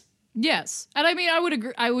sense. Yes. And I mean, I would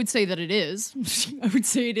agree. I would say that it is. I would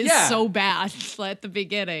say it is so bad at the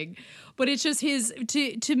beginning. But it's just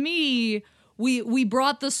to me, we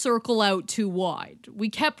brought the circle out too wide. We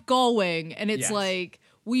kept going, and it's like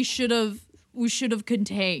we should have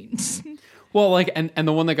contained. Well, like, and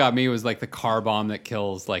the one that got me was like the car bomb that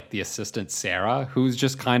kills like the assistant Sarah, who's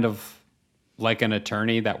just kind of like an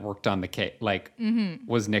attorney that worked on the case, like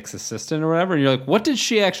was Nick's assistant or whatever. And you're like, what did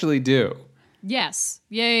she actually do? Yes.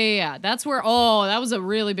 Yeah. That's where, that was a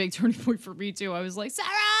really big turning point for me too. I was like, Sarah,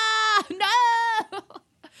 no!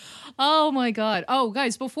 Oh my God. Oh,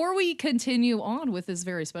 guys, before we continue on with this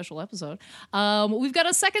very special episode, we've got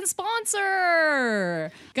a second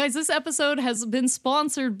sponsor. Guys, this episode has been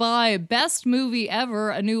sponsored by Best Movie Ever,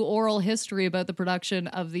 a new oral history about the production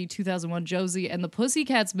of the 2001 Josie and the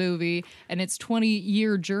Pussycats movie and its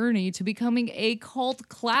 20-year journey to becoming a cult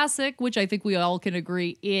classic, which I think we all can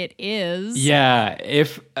agree it is. Yeah.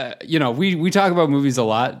 If, we talk about movies a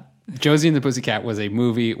lot. Josie and the Pussycat was a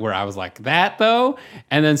movie where I was like, that though?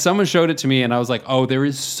 And then someone showed it to me and I was like, oh, there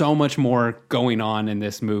is so much more going on in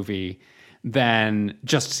this movie than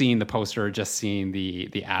just seeing the poster or just seeing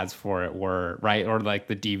the ads for it were, right? Or like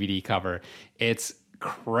the DVD cover. It's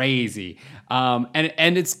crazy.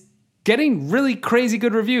 And it's getting really crazy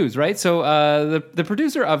good reviews, right? So the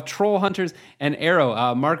producer of Troll Hunters and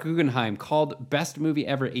Arrow, Mark Guggenheim, called Best Movie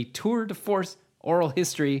Ever a tour de force oral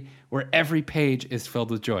history where every page is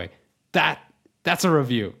filled with joy. That's a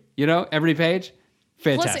review, every page.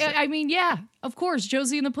 Fantastic. Plus, I mean, yeah, of course,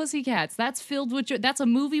 Josie and the Pussycats. That's filled with joy. That's a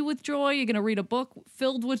movie with joy. You're going to read a book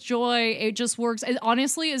filled with joy. It just works. And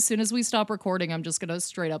honestly, as soon as we stop recording, I'm just going to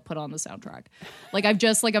straight up put on the soundtrack. Like, I've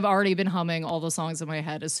already been humming all the songs in my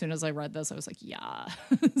head. As soon as I read this, I was like, yeah,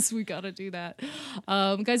 we got to do that.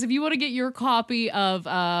 Guys, if you want to get your copy of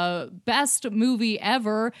Best Movie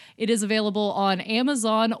Ever, it is available on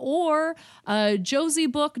Amazon or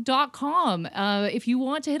josiebook.com. If you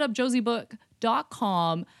want to hit up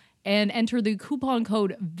josiebook.com and enter the coupon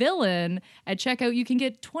code VILLAIN at checkout, you can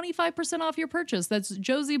get 25% off your purchase. That's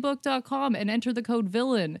josiebook.com and enter the code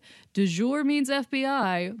VILLAIN. Du jour means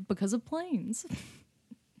FBI because of planes.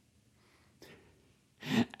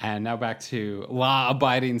 And now back to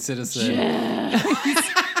law-abiding citizen.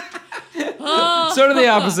 Sort of the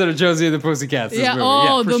opposite of Josie and the Pussycats. Yeah.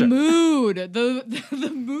 Oh, the mood.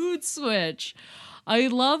 The mood switch. I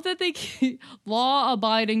love that they keep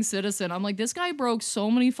law-abiding citizen. I'm like, this guy broke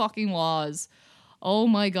so many fucking laws. Oh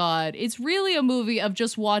my God. It's really a movie of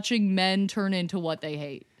just watching men turn into what they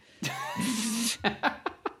hate.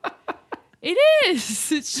 It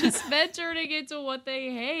is. It's just men turning into what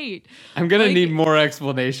they hate. I'm going to need more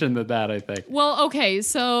explanation than that, I think. Well, okay.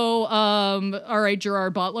 So, all right,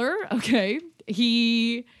 Gerard Butler. Okay.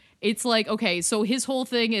 He it's like, okay, so his whole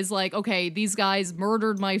thing is like, okay, these guys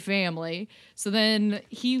murdered my family. So then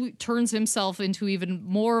he turns himself into even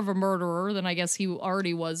more of a murderer than I guess he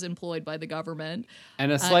already was employed by the government.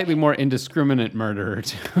 And a slightly more indiscriminate murderer,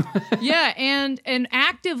 too. Yeah, and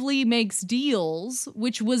actively makes deals,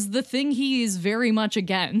 which was the thing he is very much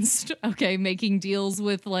against. Okay, making deals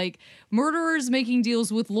with, like, murderers making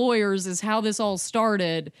deals with lawyers is how this all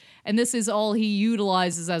started. And this is all he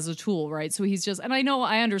utilizes as a tool, right? So he's just, and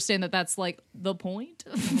I understand that that's like the point.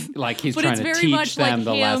 Like he's but trying it's to very teach much them like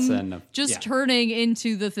the him lesson of just turning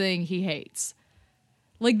into the thing he hates.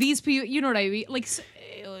 Like these people, you know what I mean? Like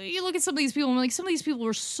you look at some of these people and like some of these people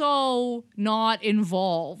were so not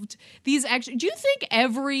involved. These actually, do you think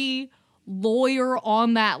every lawyer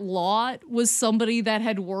on that lot was somebody that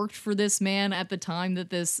had worked for this man at the time that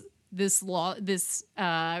this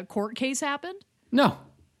court case happened? No.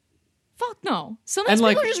 Fuck no. Some of these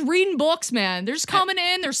people are just reading books, man. They're just coming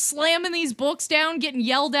in, they're slamming these books down, getting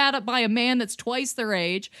yelled at by a man that's twice their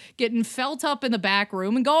age, getting felt up in the back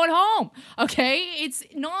room and going home. Okay? It's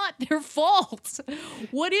not their fault.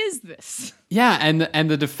 What is this? Yeah,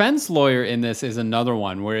 and the defense lawyer in this is another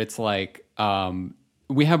one where it's like,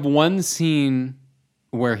 we have one scene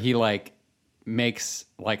where he like makes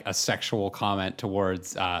like a sexual comment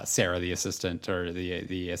towards Sarah, the assistant or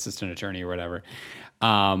the assistant attorney or whatever.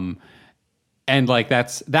 And like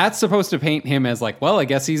that's supposed to paint him as like, well, I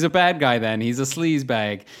guess he's a bad guy then. He's a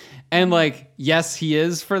sleazebag. And like, yes, he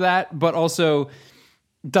is for that, but also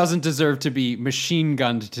doesn't deserve to be machine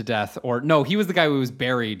gunned to death. Or no, he was the guy who was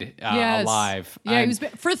buried alive. Yeah, he was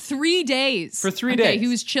for 3 days. For 3 days. He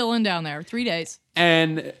was chilling down there 3 days.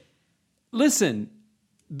 And listen,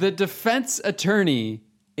 the defense attorney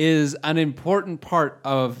is an important part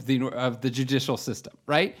of the judicial system,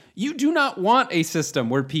 right? You do not want a system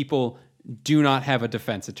where people do not have a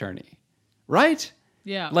defense attorney, right?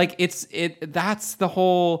 Yeah. Like that's the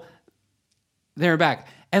whole there and back.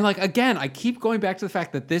 And like, again, I keep going back to the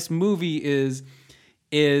fact that this movie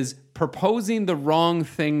is proposing the wrong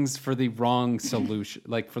things for the wrong solution,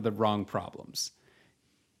 like for the wrong problems.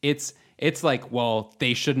 It's like, well,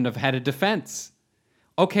 they shouldn't have had a defense.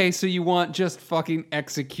 Okay, so you want just fucking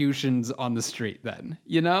executions on the street then,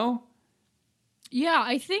 you know? Yeah,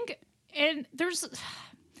 I think, and there's,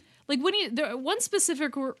 like, one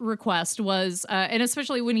specific request was, and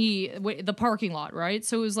especially when the parking lot, right?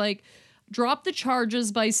 So it was like, drop the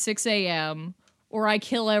charges by 6 a.m. or I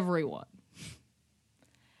kill everyone.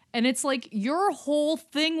 And it's like, your whole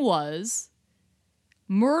thing was,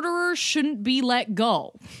 murderers shouldn't be let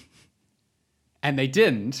go. And they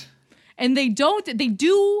didn't. And they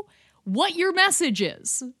do what your message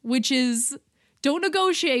is, which is don't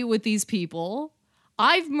negotiate with these people.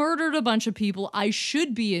 I've murdered a bunch of people. I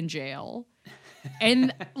should be in jail.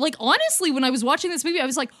 And like, honestly, when I was watching this movie, I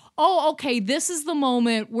was like, oh, okay, this is the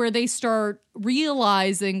moment where they start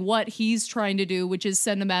realizing what he's trying to do, which is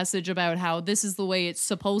send a message about how this is the way it's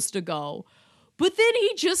supposed to go. But then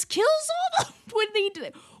he just kills all of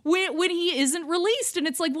them when he isn't released. And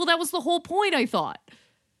it's like, well, that was the whole point, I thought.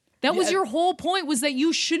 That was your whole point, was that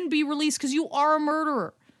you shouldn't be released because you are a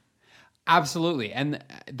murderer. Absolutely. And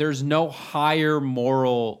there's no higher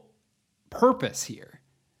moral purpose here.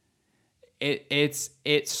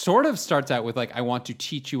 It sort of starts out with like, I want to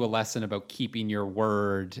teach you a lesson about keeping your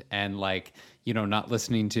word and like, you know, not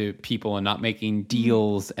listening to people and not making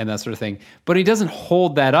deals and that sort of thing. But he doesn't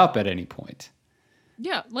hold that up at any point.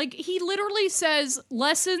 Yeah, like he literally says,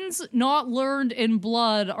 lessons not learned in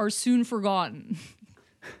blood are soon forgotten.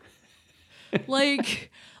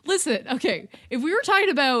 Like, listen, okay, if we were talking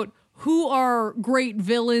about who are great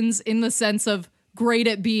villains in the sense of great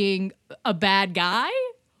at being a bad guy,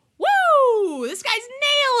 woo, this guy's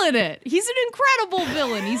nailing it. He's an incredible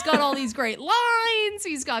villain. He's got all these great lines.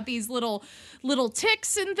 He's got these little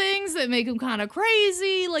ticks and things that make him kind of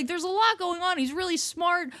crazy. Like, there's a lot going on. He's really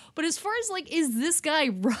smart. But as far as like, is this guy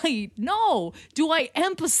right? No. Do I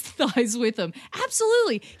empathize with him?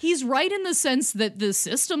 Absolutely. He's right in the sense that the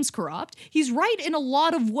system's corrupt. He's right in a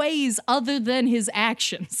lot of ways other than his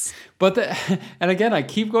actions. But and again, I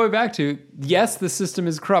keep going back to, yes, the system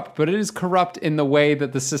is corrupt, but it is corrupt in the way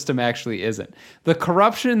that the system actually isn't. The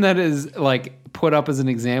corruption that is like put up as an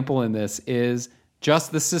example in this is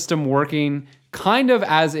just the system working kind of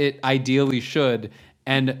as it ideally should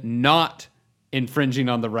and not infringing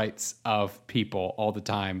on the rights of people all the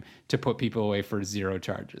time to put people away for zero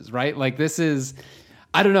charges, right? Like this is,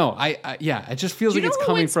 I don't know. It just feels like it's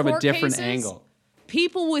coming from a different angle.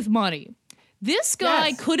 People with money. This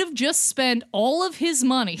guy could have just spent all of his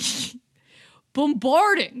money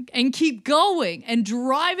bombarding and keep going and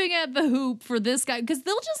driving at the hoop for this guy, because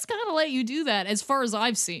they'll just kind of let you do that as far as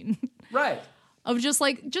I've seen. Right. Of just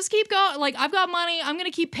like, just keep going. Like, I've got money. I'm going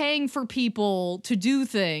to keep paying for people to do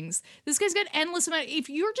things. This guy's got endless amount. If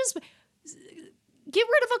you're just get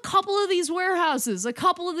rid of a couple of these warehouses, a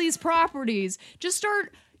couple of these properties, just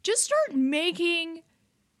start making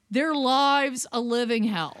their lives a living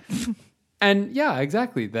hell. And yeah,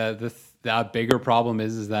 exactly. The bigger problem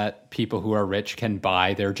is that people who are rich can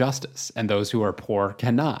buy their justice, and those who are poor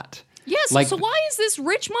cannot. Yes. Like, so why is this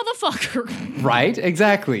rich motherfucker? Right?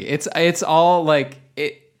 Exactly. It's all like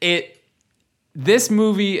it. This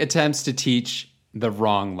movie attempts to teach the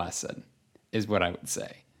wrong lesson, is what I would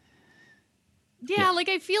say. Yeah, like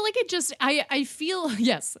I feel like it just I feel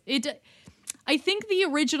yes, it I think the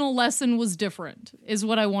original lesson was different, is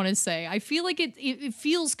what I want to say. I feel like it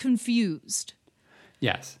feels confused.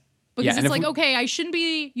 Yes. Because it's like, okay,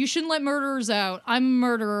 you shouldn't let murderers out. I'm a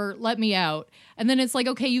murderer, let me out. And then it's like,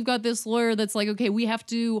 okay, you've got this lawyer that's like, okay, we have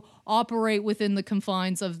to operate within the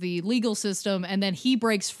confines of the legal system. And then he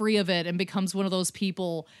breaks free of it and becomes one of those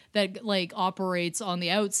people that like operates on the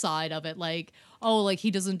outside of it. Like, oh, like he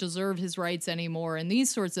doesn't deserve his rights anymore and these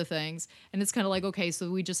sorts of things. And it's kind of like, okay, so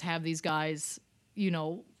we just have these guys, you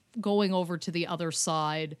know, going over to the other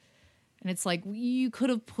side. And it's like, you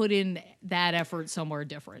could have put in that effort somewhere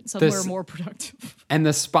different, somewhere more productive. And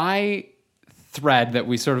the spy thread that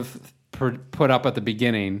we sort of put up at the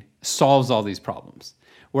beginning solves all these problems.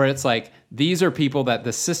 Where it's like, these are people that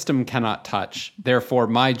the system cannot touch, therefore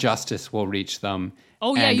my justice will reach them.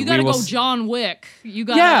 Oh, yeah, you got to go John Wick.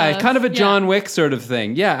 Kind of a John Wick sort of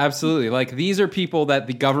thing. Yeah, absolutely. Like, these are people that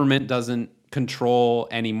the government doesn't control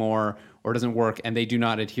anymore or doesn't work, and they do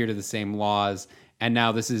not adhere to the same laws. And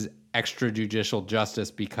now this is extrajudicial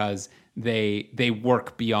justice because they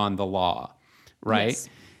work beyond the law, right? Yes.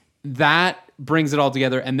 That brings it all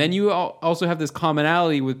together. And then you also have this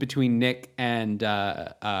commonality between Nick and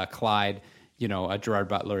Clyde, you know, Gerard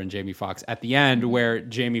Butler and Jamie Foxx at the end, where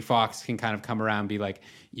Jamie Foxx can kind of come around and be like,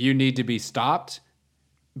 you need to be stopped,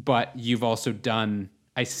 but you've also done,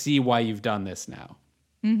 I see why you've done this now.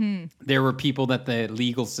 Mm-hmm. There were people that the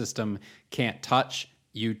legal system can't touch.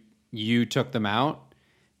 You took them out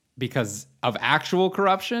because of actual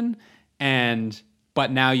corruption,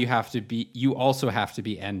 but now you also have to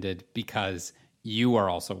be ended because you are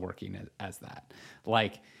also working as that.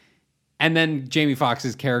 Like, and then Jamie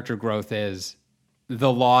Foxx's character growth is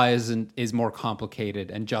the law is more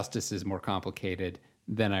complicated and justice is more complicated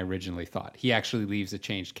than I originally thought. He actually leaves a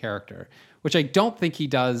changed character, which I don't think he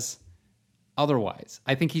does otherwise.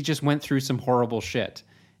 I think he just went through some horrible shit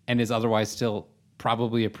and is otherwise still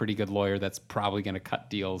probably a pretty good lawyer that's probably going to cut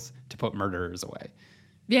deals to put murderers away.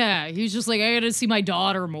 Yeah, he's just like, I gotta see my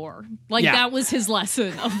daughter more. Like, that was his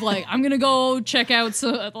lesson of like, I'm gonna go check out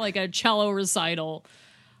like a cello recital.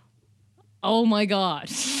 Oh my God.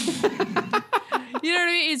 You know what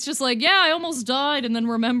I mean? It's just like, yeah, I almost died and then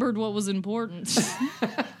remembered what was important.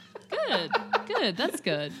 Good. That's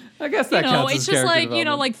good. I guess that counts as it's just like,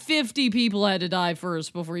 development. like 50 people had to die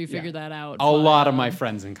first before you figure that out. A lot of my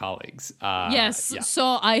friends and colleagues. Yes. Yeah.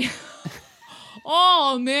 So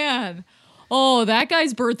oh man. Oh, that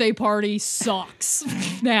guy's birthday party sucks.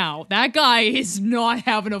 Now, that guy is not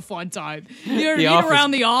having a fun time. You know what I mean?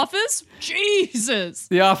 Around the office? Jesus.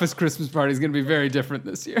 The office Christmas party is going to be very different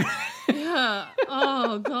this year. Yeah.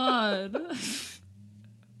 Oh, God.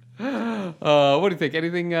 What do you think?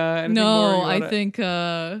 Anything No, more I think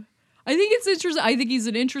it's interesting. I think he's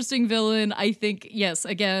an interesting villain. I think, yes,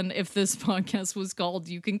 again, if this podcast was called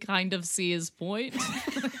You Can Kind of See His Point,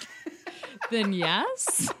 then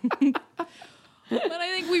yes. But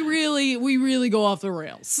I think we really go off the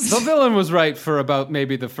rails. The villain was right for about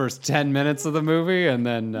maybe the first 10 minutes of the movie, and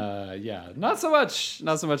then not so much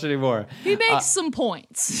anymore. He makes some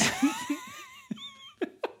points. But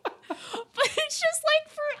it's just like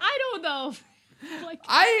I don't know. Like,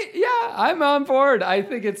 I'm on board. I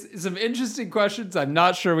think it's some interesting questions. I'm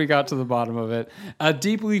not sure we got to the bottom of it. A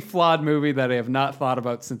deeply flawed movie that I have not thought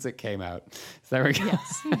about since it came out. So there we go.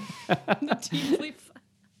 Yes. Deeply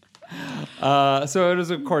so it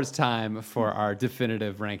is, of course, time for our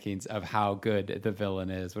definitive rankings of how good the villain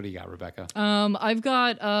is. What do you got, Rebecca? I've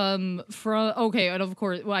got and of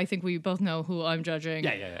course, well, I think we both know who I'm judging.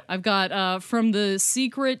 Yeah. I've got From the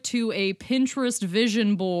Secret to a Pinterest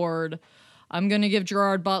Vision Board. I'm gonna give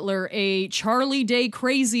Gerard Butler a Charlie Day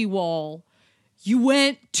Crazy Wall. You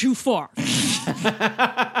went too far.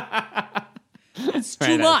 It's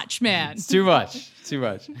too much, man. It's too much.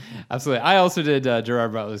 Absolutely. I also did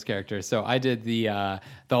Gerard Butler's character. So I did the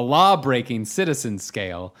law-breaking citizen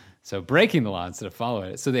scale. So breaking the law instead of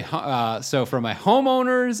following it. So from a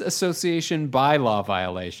homeowners association bylaw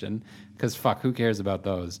violation, because fuck, who cares about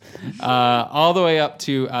those? All the way up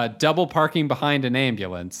to double parking behind an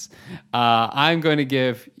ambulance. I'm going to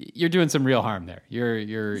give. You're doing some real harm there. You're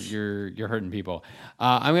hurting people.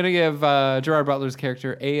 I'm going to give Gerard Butler's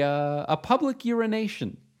character a public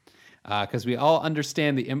urination, because we all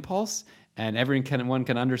understand the impulse. And everyone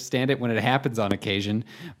can understand it when it happens on occasion.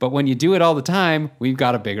 But when you do it all the time, we've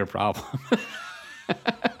got a bigger problem.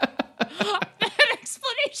 That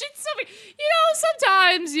explanation's so big.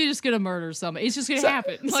 Sometimes you're just going to murder somebody. It's just going to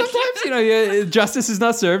happen. Sometimes, justice is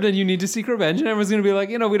not served and you need to seek revenge. And everyone's going to be like,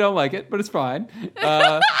 we don't like it, but it's fine.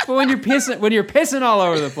 But when you're pissing all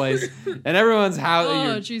over the place and everyone's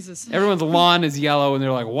house, Jesus. Everyone's lawn is yellow and they're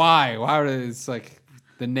like, why? Why? It's like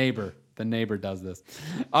the neighbor does this.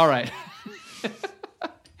 All right.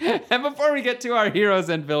 And before we get to our heroes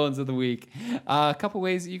and villains of the week, a couple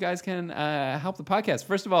ways that you guys can help the podcast.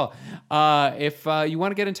 First of all, if you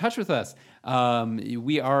want to get in touch with us,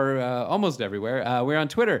 we are almost everywhere. We're on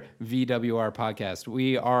Twitter, VWR Podcast.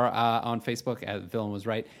 We are on Facebook at Villain Was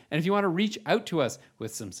Right. And if you want to reach out to us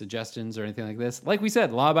with some suggestions or anything like this, like we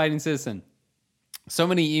said, law-abiding citizen. So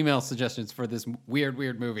many email suggestions for this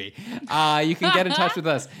weird movie. You can get in touch with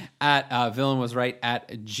us at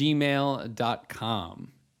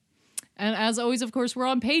villainwasright@gmail.com. And as always, of course, we're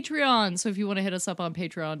on Patreon. So if you want to hit us up on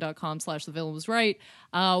patreon.com/thevillainwasright,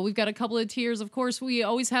 we've got a couple of tiers. Of course, we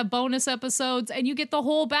always have bonus episodes, and you get the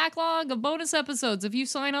whole backlog of bonus episodes. If you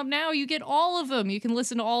sign up now, you get all of them. You can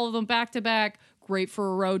listen to all of them back to back. Great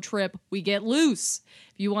for a road trip. We get loose.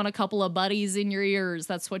 If you want a couple of buddies in your ears,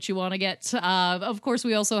 that's what you want to get. Of course,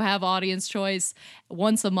 we also have audience choice.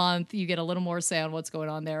 Once a month, you get a little more say on what's going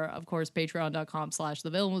on there. Of course,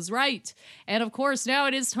 patreon.com/thevillainwasright. And of course, now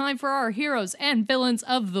it is time for our heroes and villains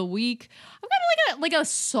of the week. I've got like a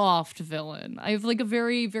soft villain. I have like a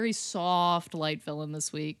very, very soft, light villain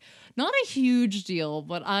this week. Not a huge deal,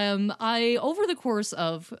 but I over the course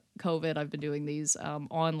of COVID, I've been doing these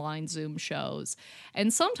online Zoom shows.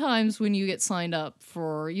 And sometimes when you get signed up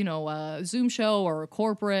for, a Zoom show or a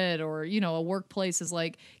corporate or, a workplace is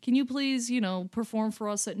like, can you please, perform for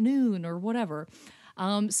us at noon or whatever.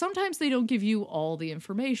 Sometimes they don't give you all the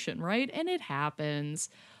information, right? And it happens.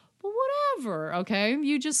 But whatever, okay?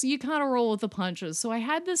 You kind of roll with the punches. So I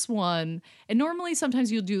had this one, and normally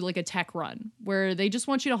sometimes you'll do like a tech run where they just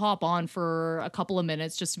want you to hop on for a couple of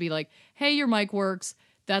minutes just to be like, hey, your mic works.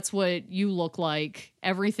 That's what you look like.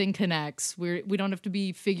 Everything connects. We don't have to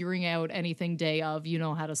be figuring out anything day of. You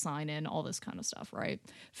know how to sign in, all this kind of stuff, right?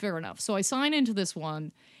 Fair enough. So I sign into this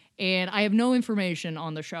one, and I have no information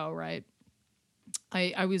on the show, right?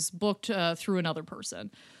 I was booked through another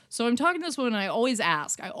person. So I'm talking to this woman, and I always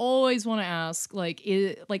want to ask,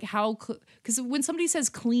 how, because when somebody says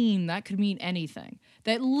clean, that could mean anything.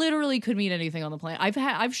 That literally could mean anything on the planet.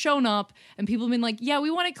 I've shown up, and people have been like, yeah,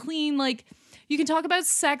 we want it clean, like, you can talk about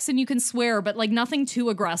sex and you can swear, but like nothing too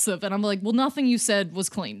aggressive. And I'm like, well, nothing you said was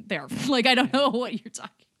clean there. Like, I don't know what you're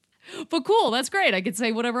talking about. But cool, that's great. I could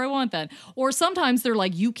say whatever I want then. Or sometimes they're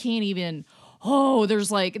like, you can't even...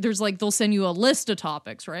 there's like they'll send you a list of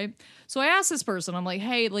topics, right? So I asked this person, I'm like,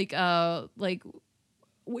 hey, are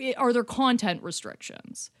there content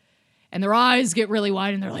restrictions? And their eyes get really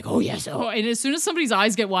wide and they're like, oh yes. Oh, and as soon as somebody's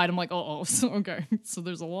eyes get wide, I'm like, okay. So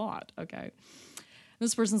there's a lot. Okay. And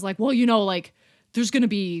this person's like, well, there's going to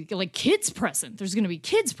be like kids present. There's going to be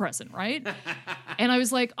kids present, right? And I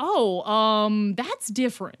was like, that's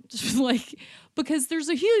different. Because there's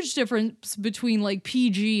a huge difference between like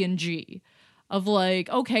PG and G. Of like,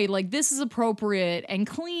 okay, like this is appropriate and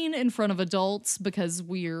clean in front of adults because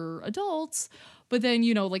we're adults. But then,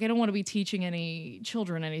 I don't want to be teaching any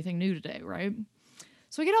children anything new today, right?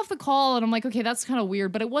 So I get off the call and I'm like, okay, that's kind of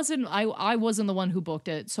weird. But it wasn't, I wasn't the one who booked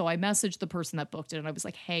it. So I messaged the person that booked it and I was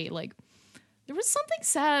like, hey, like, there was something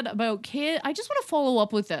said about I just want to follow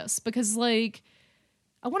up with this because like,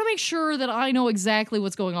 I want to make sure that I know exactly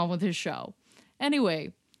what's going on with his show.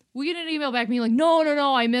 Anyway, we get an email back being like, no,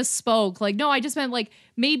 I misspoke. Like, no, I just meant like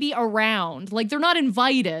maybe around. Like, they're not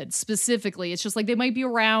invited specifically. It's just like they might be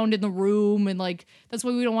around in the room and like, that's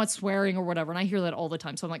why we don't want swearing or whatever. And I hear that all the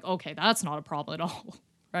time. So I'm like, okay, that's not a problem at all.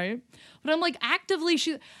 Right? But I'm like actively,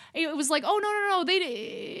 it was like, oh, no,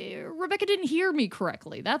 Rebecca didn't hear me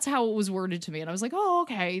correctly. That's how it was worded to me. And I was like, oh,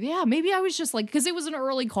 okay. Yeah, maybe I was just like, because it was an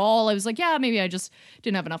early call. I was like, yeah, maybe I just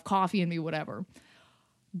didn't have enough coffee in me, whatever.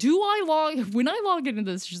 When I log into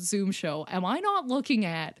this Zoom show, am I not looking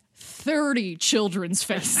at 30 children's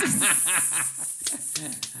faces?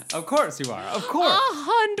 Of course you are. Of course.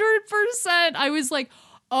 100%. I was like,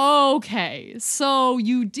 okay, so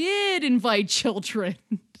you did invite children.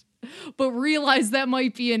 but realized that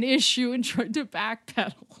might be an issue and tried to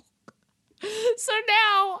backpedal. So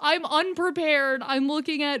now I'm unprepared. I'm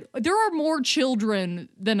looking at, there are more children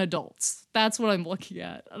than adults. That's what I'm looking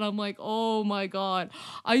at. And I'm like, oh my God.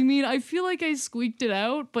 I mean, I feel like I squeaked it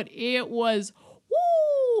out, but it was,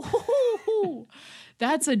 woo!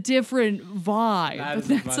 That's a different vibe. That's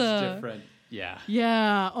much different. Yeah.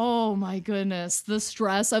 Yeah. Oh my goodness. The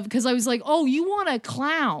stress of, because I was like, oh, you want a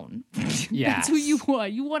clown. Yeah. That's what you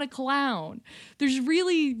want. You want a clown. There's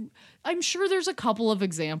really, I'm sure there's a couple of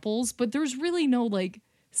examples, but there's really no like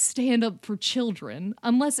stand up for children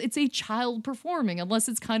unless it's a child performing, unless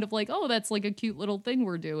it's kind of like, oh, that's like a cute little thing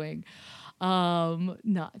we're doing.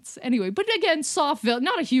 Nuts. Anyway, but again, soft villain,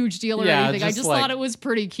 not a huge deal or anything. I just thought it was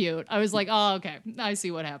pretty cute. I was like, oh, okay, I see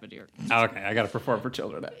what happened here. Okay, I got to perform for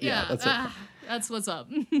children. Yeah, that's it. That's what's up.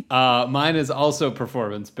 Mine is also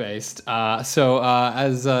performance based. As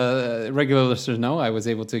regular listeners know, I was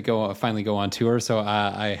able to finally go on tour. So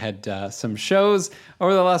I had some shows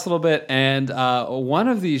over the last little bit, and one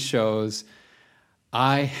of these shows,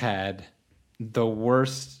 I had the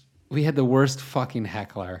worst. We had the worst fucking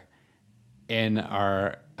heckler in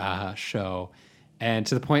our show, and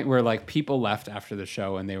to the point where like people left after the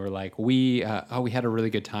show and they were like, we had a really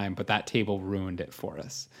good time, but that table ruined it for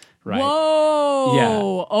us. Right. Whoa.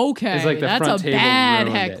 Yeah. Okay. It's like the that's front a table bad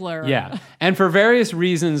ruined heckler. It. Yeah. And for various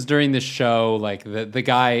reasons during the show, like the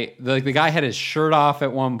guy had his shirt off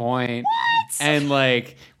at one point. What? And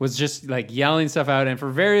like was just like yelling stuff out, and for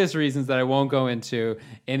various reasons that I won't go into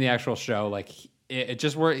in the actual show, like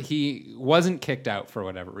he wasn't kicked out for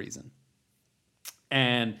whatever reason.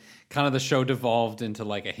 And kind of the show devolved into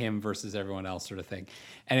like a him versus everyone else sort of thing.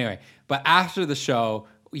 Anyway, but after the show,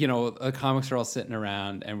 you know, the comics are all sitting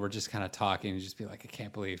around and we're just kind of talking and just be like, I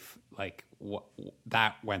can't believe like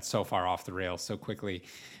that went so far off the rails so quickly.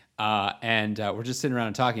 And we're just sitting around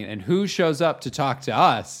and talking. And who shows up to talk to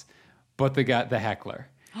us but the heckler?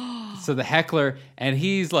 So the heckler, and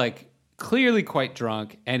he's like clearly quite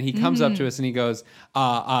drunk, and he comes up to us and he goes,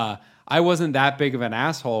 I wasn't that big of an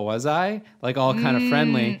asshole, was I? Like all kind of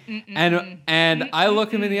friendly. And I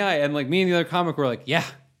look him in the eye, and like me and the other comic were like, yeah,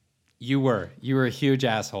 you were a huge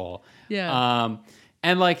asshole. Yeah.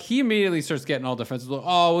 And like he immediately starts getting all defensive. Like,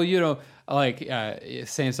 oh, well, you know, like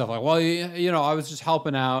saying stuff like, well, you know, I was just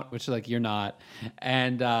helping out, which like you're not.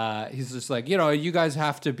 And he's just like, you know, you guys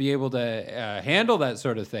have to be able to handle that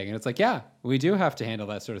sort of thing. And it's like, yeah, we do have to handle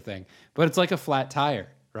that sort of thing. But it's like a flat tire,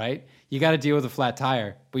 right? You got to deal with a flat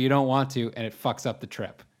tire, but you don't want to, and it fucks up the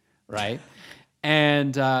trip, right?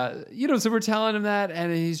 And, you know, so we're telling him that,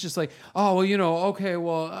 and he's just like, oh, well, you know, okay,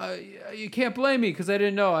 well, you can't blame me because I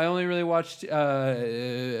didn't know. I only really watched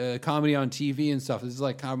comedy on TV and stuff. This is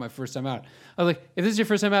like kind of my first time out. I was like, if this is your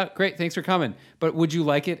first time out, great, thanks for coming. But would you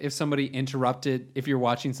like it if somebody interrupted, if you're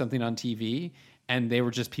watching something on TV and they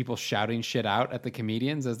were just people shouting shit out at the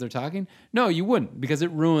comedians as they're talking? No, you wouldn't, because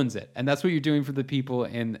it ruins it. And that's what you're doing for the people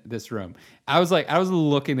in this room. I was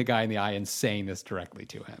looking the guy in the eye and saying this directly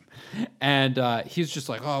to him. And he's just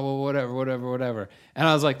like, oh, well, whatever. And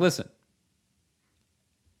I was like, listen.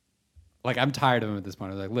 Like, I'm tired of him at this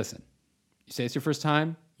point. I was like, listen, you say it's your first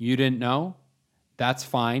time. You didn't know. That's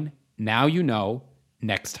fine. Now you know.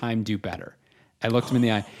 Next time, do better. I looked him in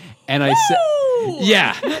the eye and I said,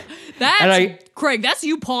 yeah. Craig, that's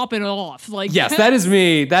you popping it off. Like, yes, that is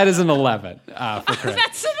me. That is an 11 for Craig.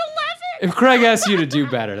 That's an 11? If Craig asks you to do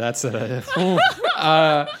better, that's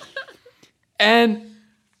a... and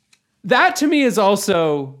that to me is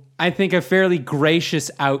also, I think, a fairly gracious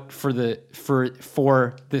out for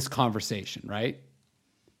this conversation, right?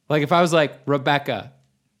 Like if I was like, Rebecca,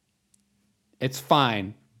 it's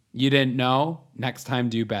fine. You didn't know. Next time,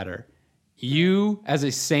 do better. You, as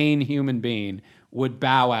a sane human being, would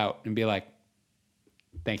bow out and be like,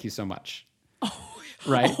 thank you so much.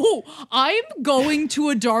 Right? Oh, I'm going to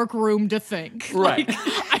a dark room to think. Right. Like,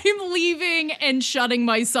 I'm leaving and shutting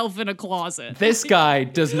myself in a closet. This guy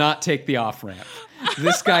does not take the off-ramp.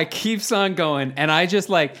 This guy keeps on going. And I just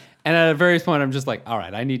like, and at a various point, I'm just like, all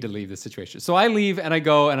right, I need to leave this situation. So I leave and I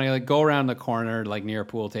go around the corner, like near a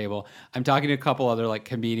pool table. I'm talking to a couple other like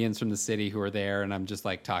comedians from the city who are there. And I'm just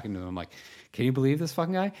like talking to them like, can you believe this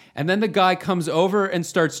fucking guy? And then the guy comes over and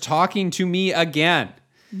starts talking to me again.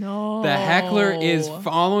 No. The heckler is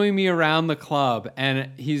following me around the club,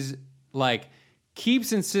 and he's like,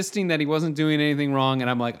 keeps insisting that he wasn't doing anything wrong. And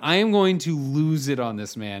I'm like, I am going to lose it on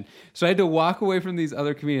this man. So I had to walk away from these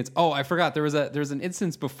other comedians. Oh, I forgot. There was an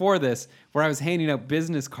instance before this where I was handing out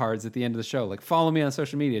business cards at the end of the show. Like, follow me on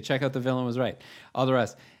social media. Check out The Villain Was Right. All the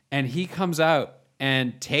rest. And he comes out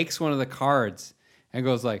and takes one of the cards and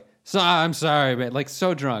goes like, so I'm sorry, but like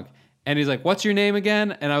so drunk. And he's like, what's your name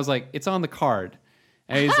again? And I was like, it's on the card.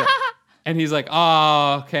 And he's like,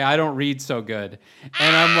 oh, okay, I don't read so good.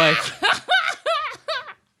 And I'm like,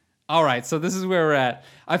 all right, so this is where we're at.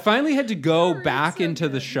 I finally had to go back into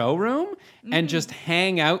the showroom and just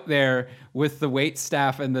hang out there with the wait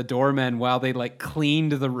staff and the doormen while they like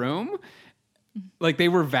cleaned the room. Like they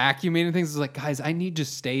were vacuuming and things. I was like, guys, I need to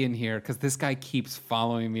stay in here because this guy keeps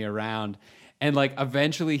following me around. And like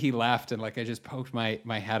eventually he left and like I just poked my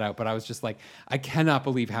head out. But I was just like, I cannot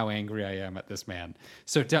believe how angry I am at this man.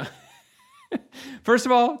 So first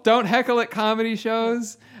of all, don't heckle at comedy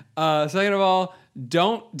shows. Second of all,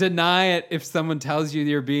 don't deny it if someone tells you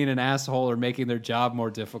you're being an asshole or making their job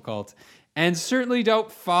more difficult. And certainly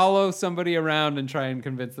don't follow somebody around and try and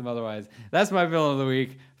convince them otherwise. That's my villain of the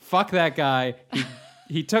week. Fuck that guy.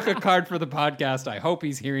 He took a card for the podcast. I hope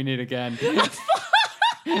he's hearing it again.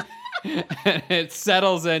 It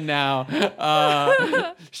settles in now.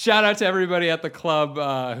 Shout out to everybody at the club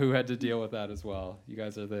who had to deal with that as well. You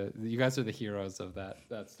guys are the heroes of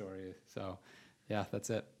that story. So yeah, that's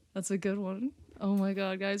it. That's a good one. Oh my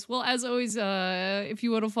God, guys. Well, as always, if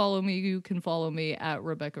you want to follow me, you can follow me at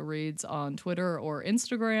Rebecca Reeds on Twitter or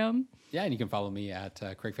Instagram. Yeah, and you can follow me at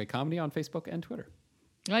Craig Fake Comedy on Facebook and Twitter.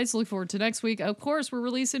 Guys, look forward to next week. Of course, we're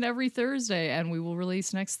releasing every Thursday, and we will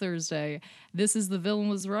release next Thursday. This is The Villain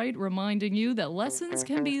Was Right, reminding you that lessons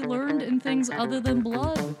can be learned in things other than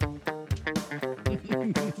blood.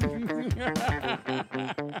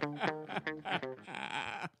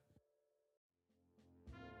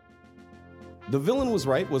 The Villain Was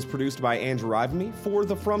Right was produced by Andrew Ivamy for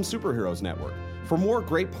the From Superheroes Network. For more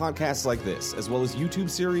great podcasts like this, as well as YouTube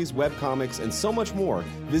series, webcomics, and so much more,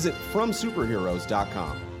 visit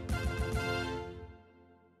FromSuperheroes.com.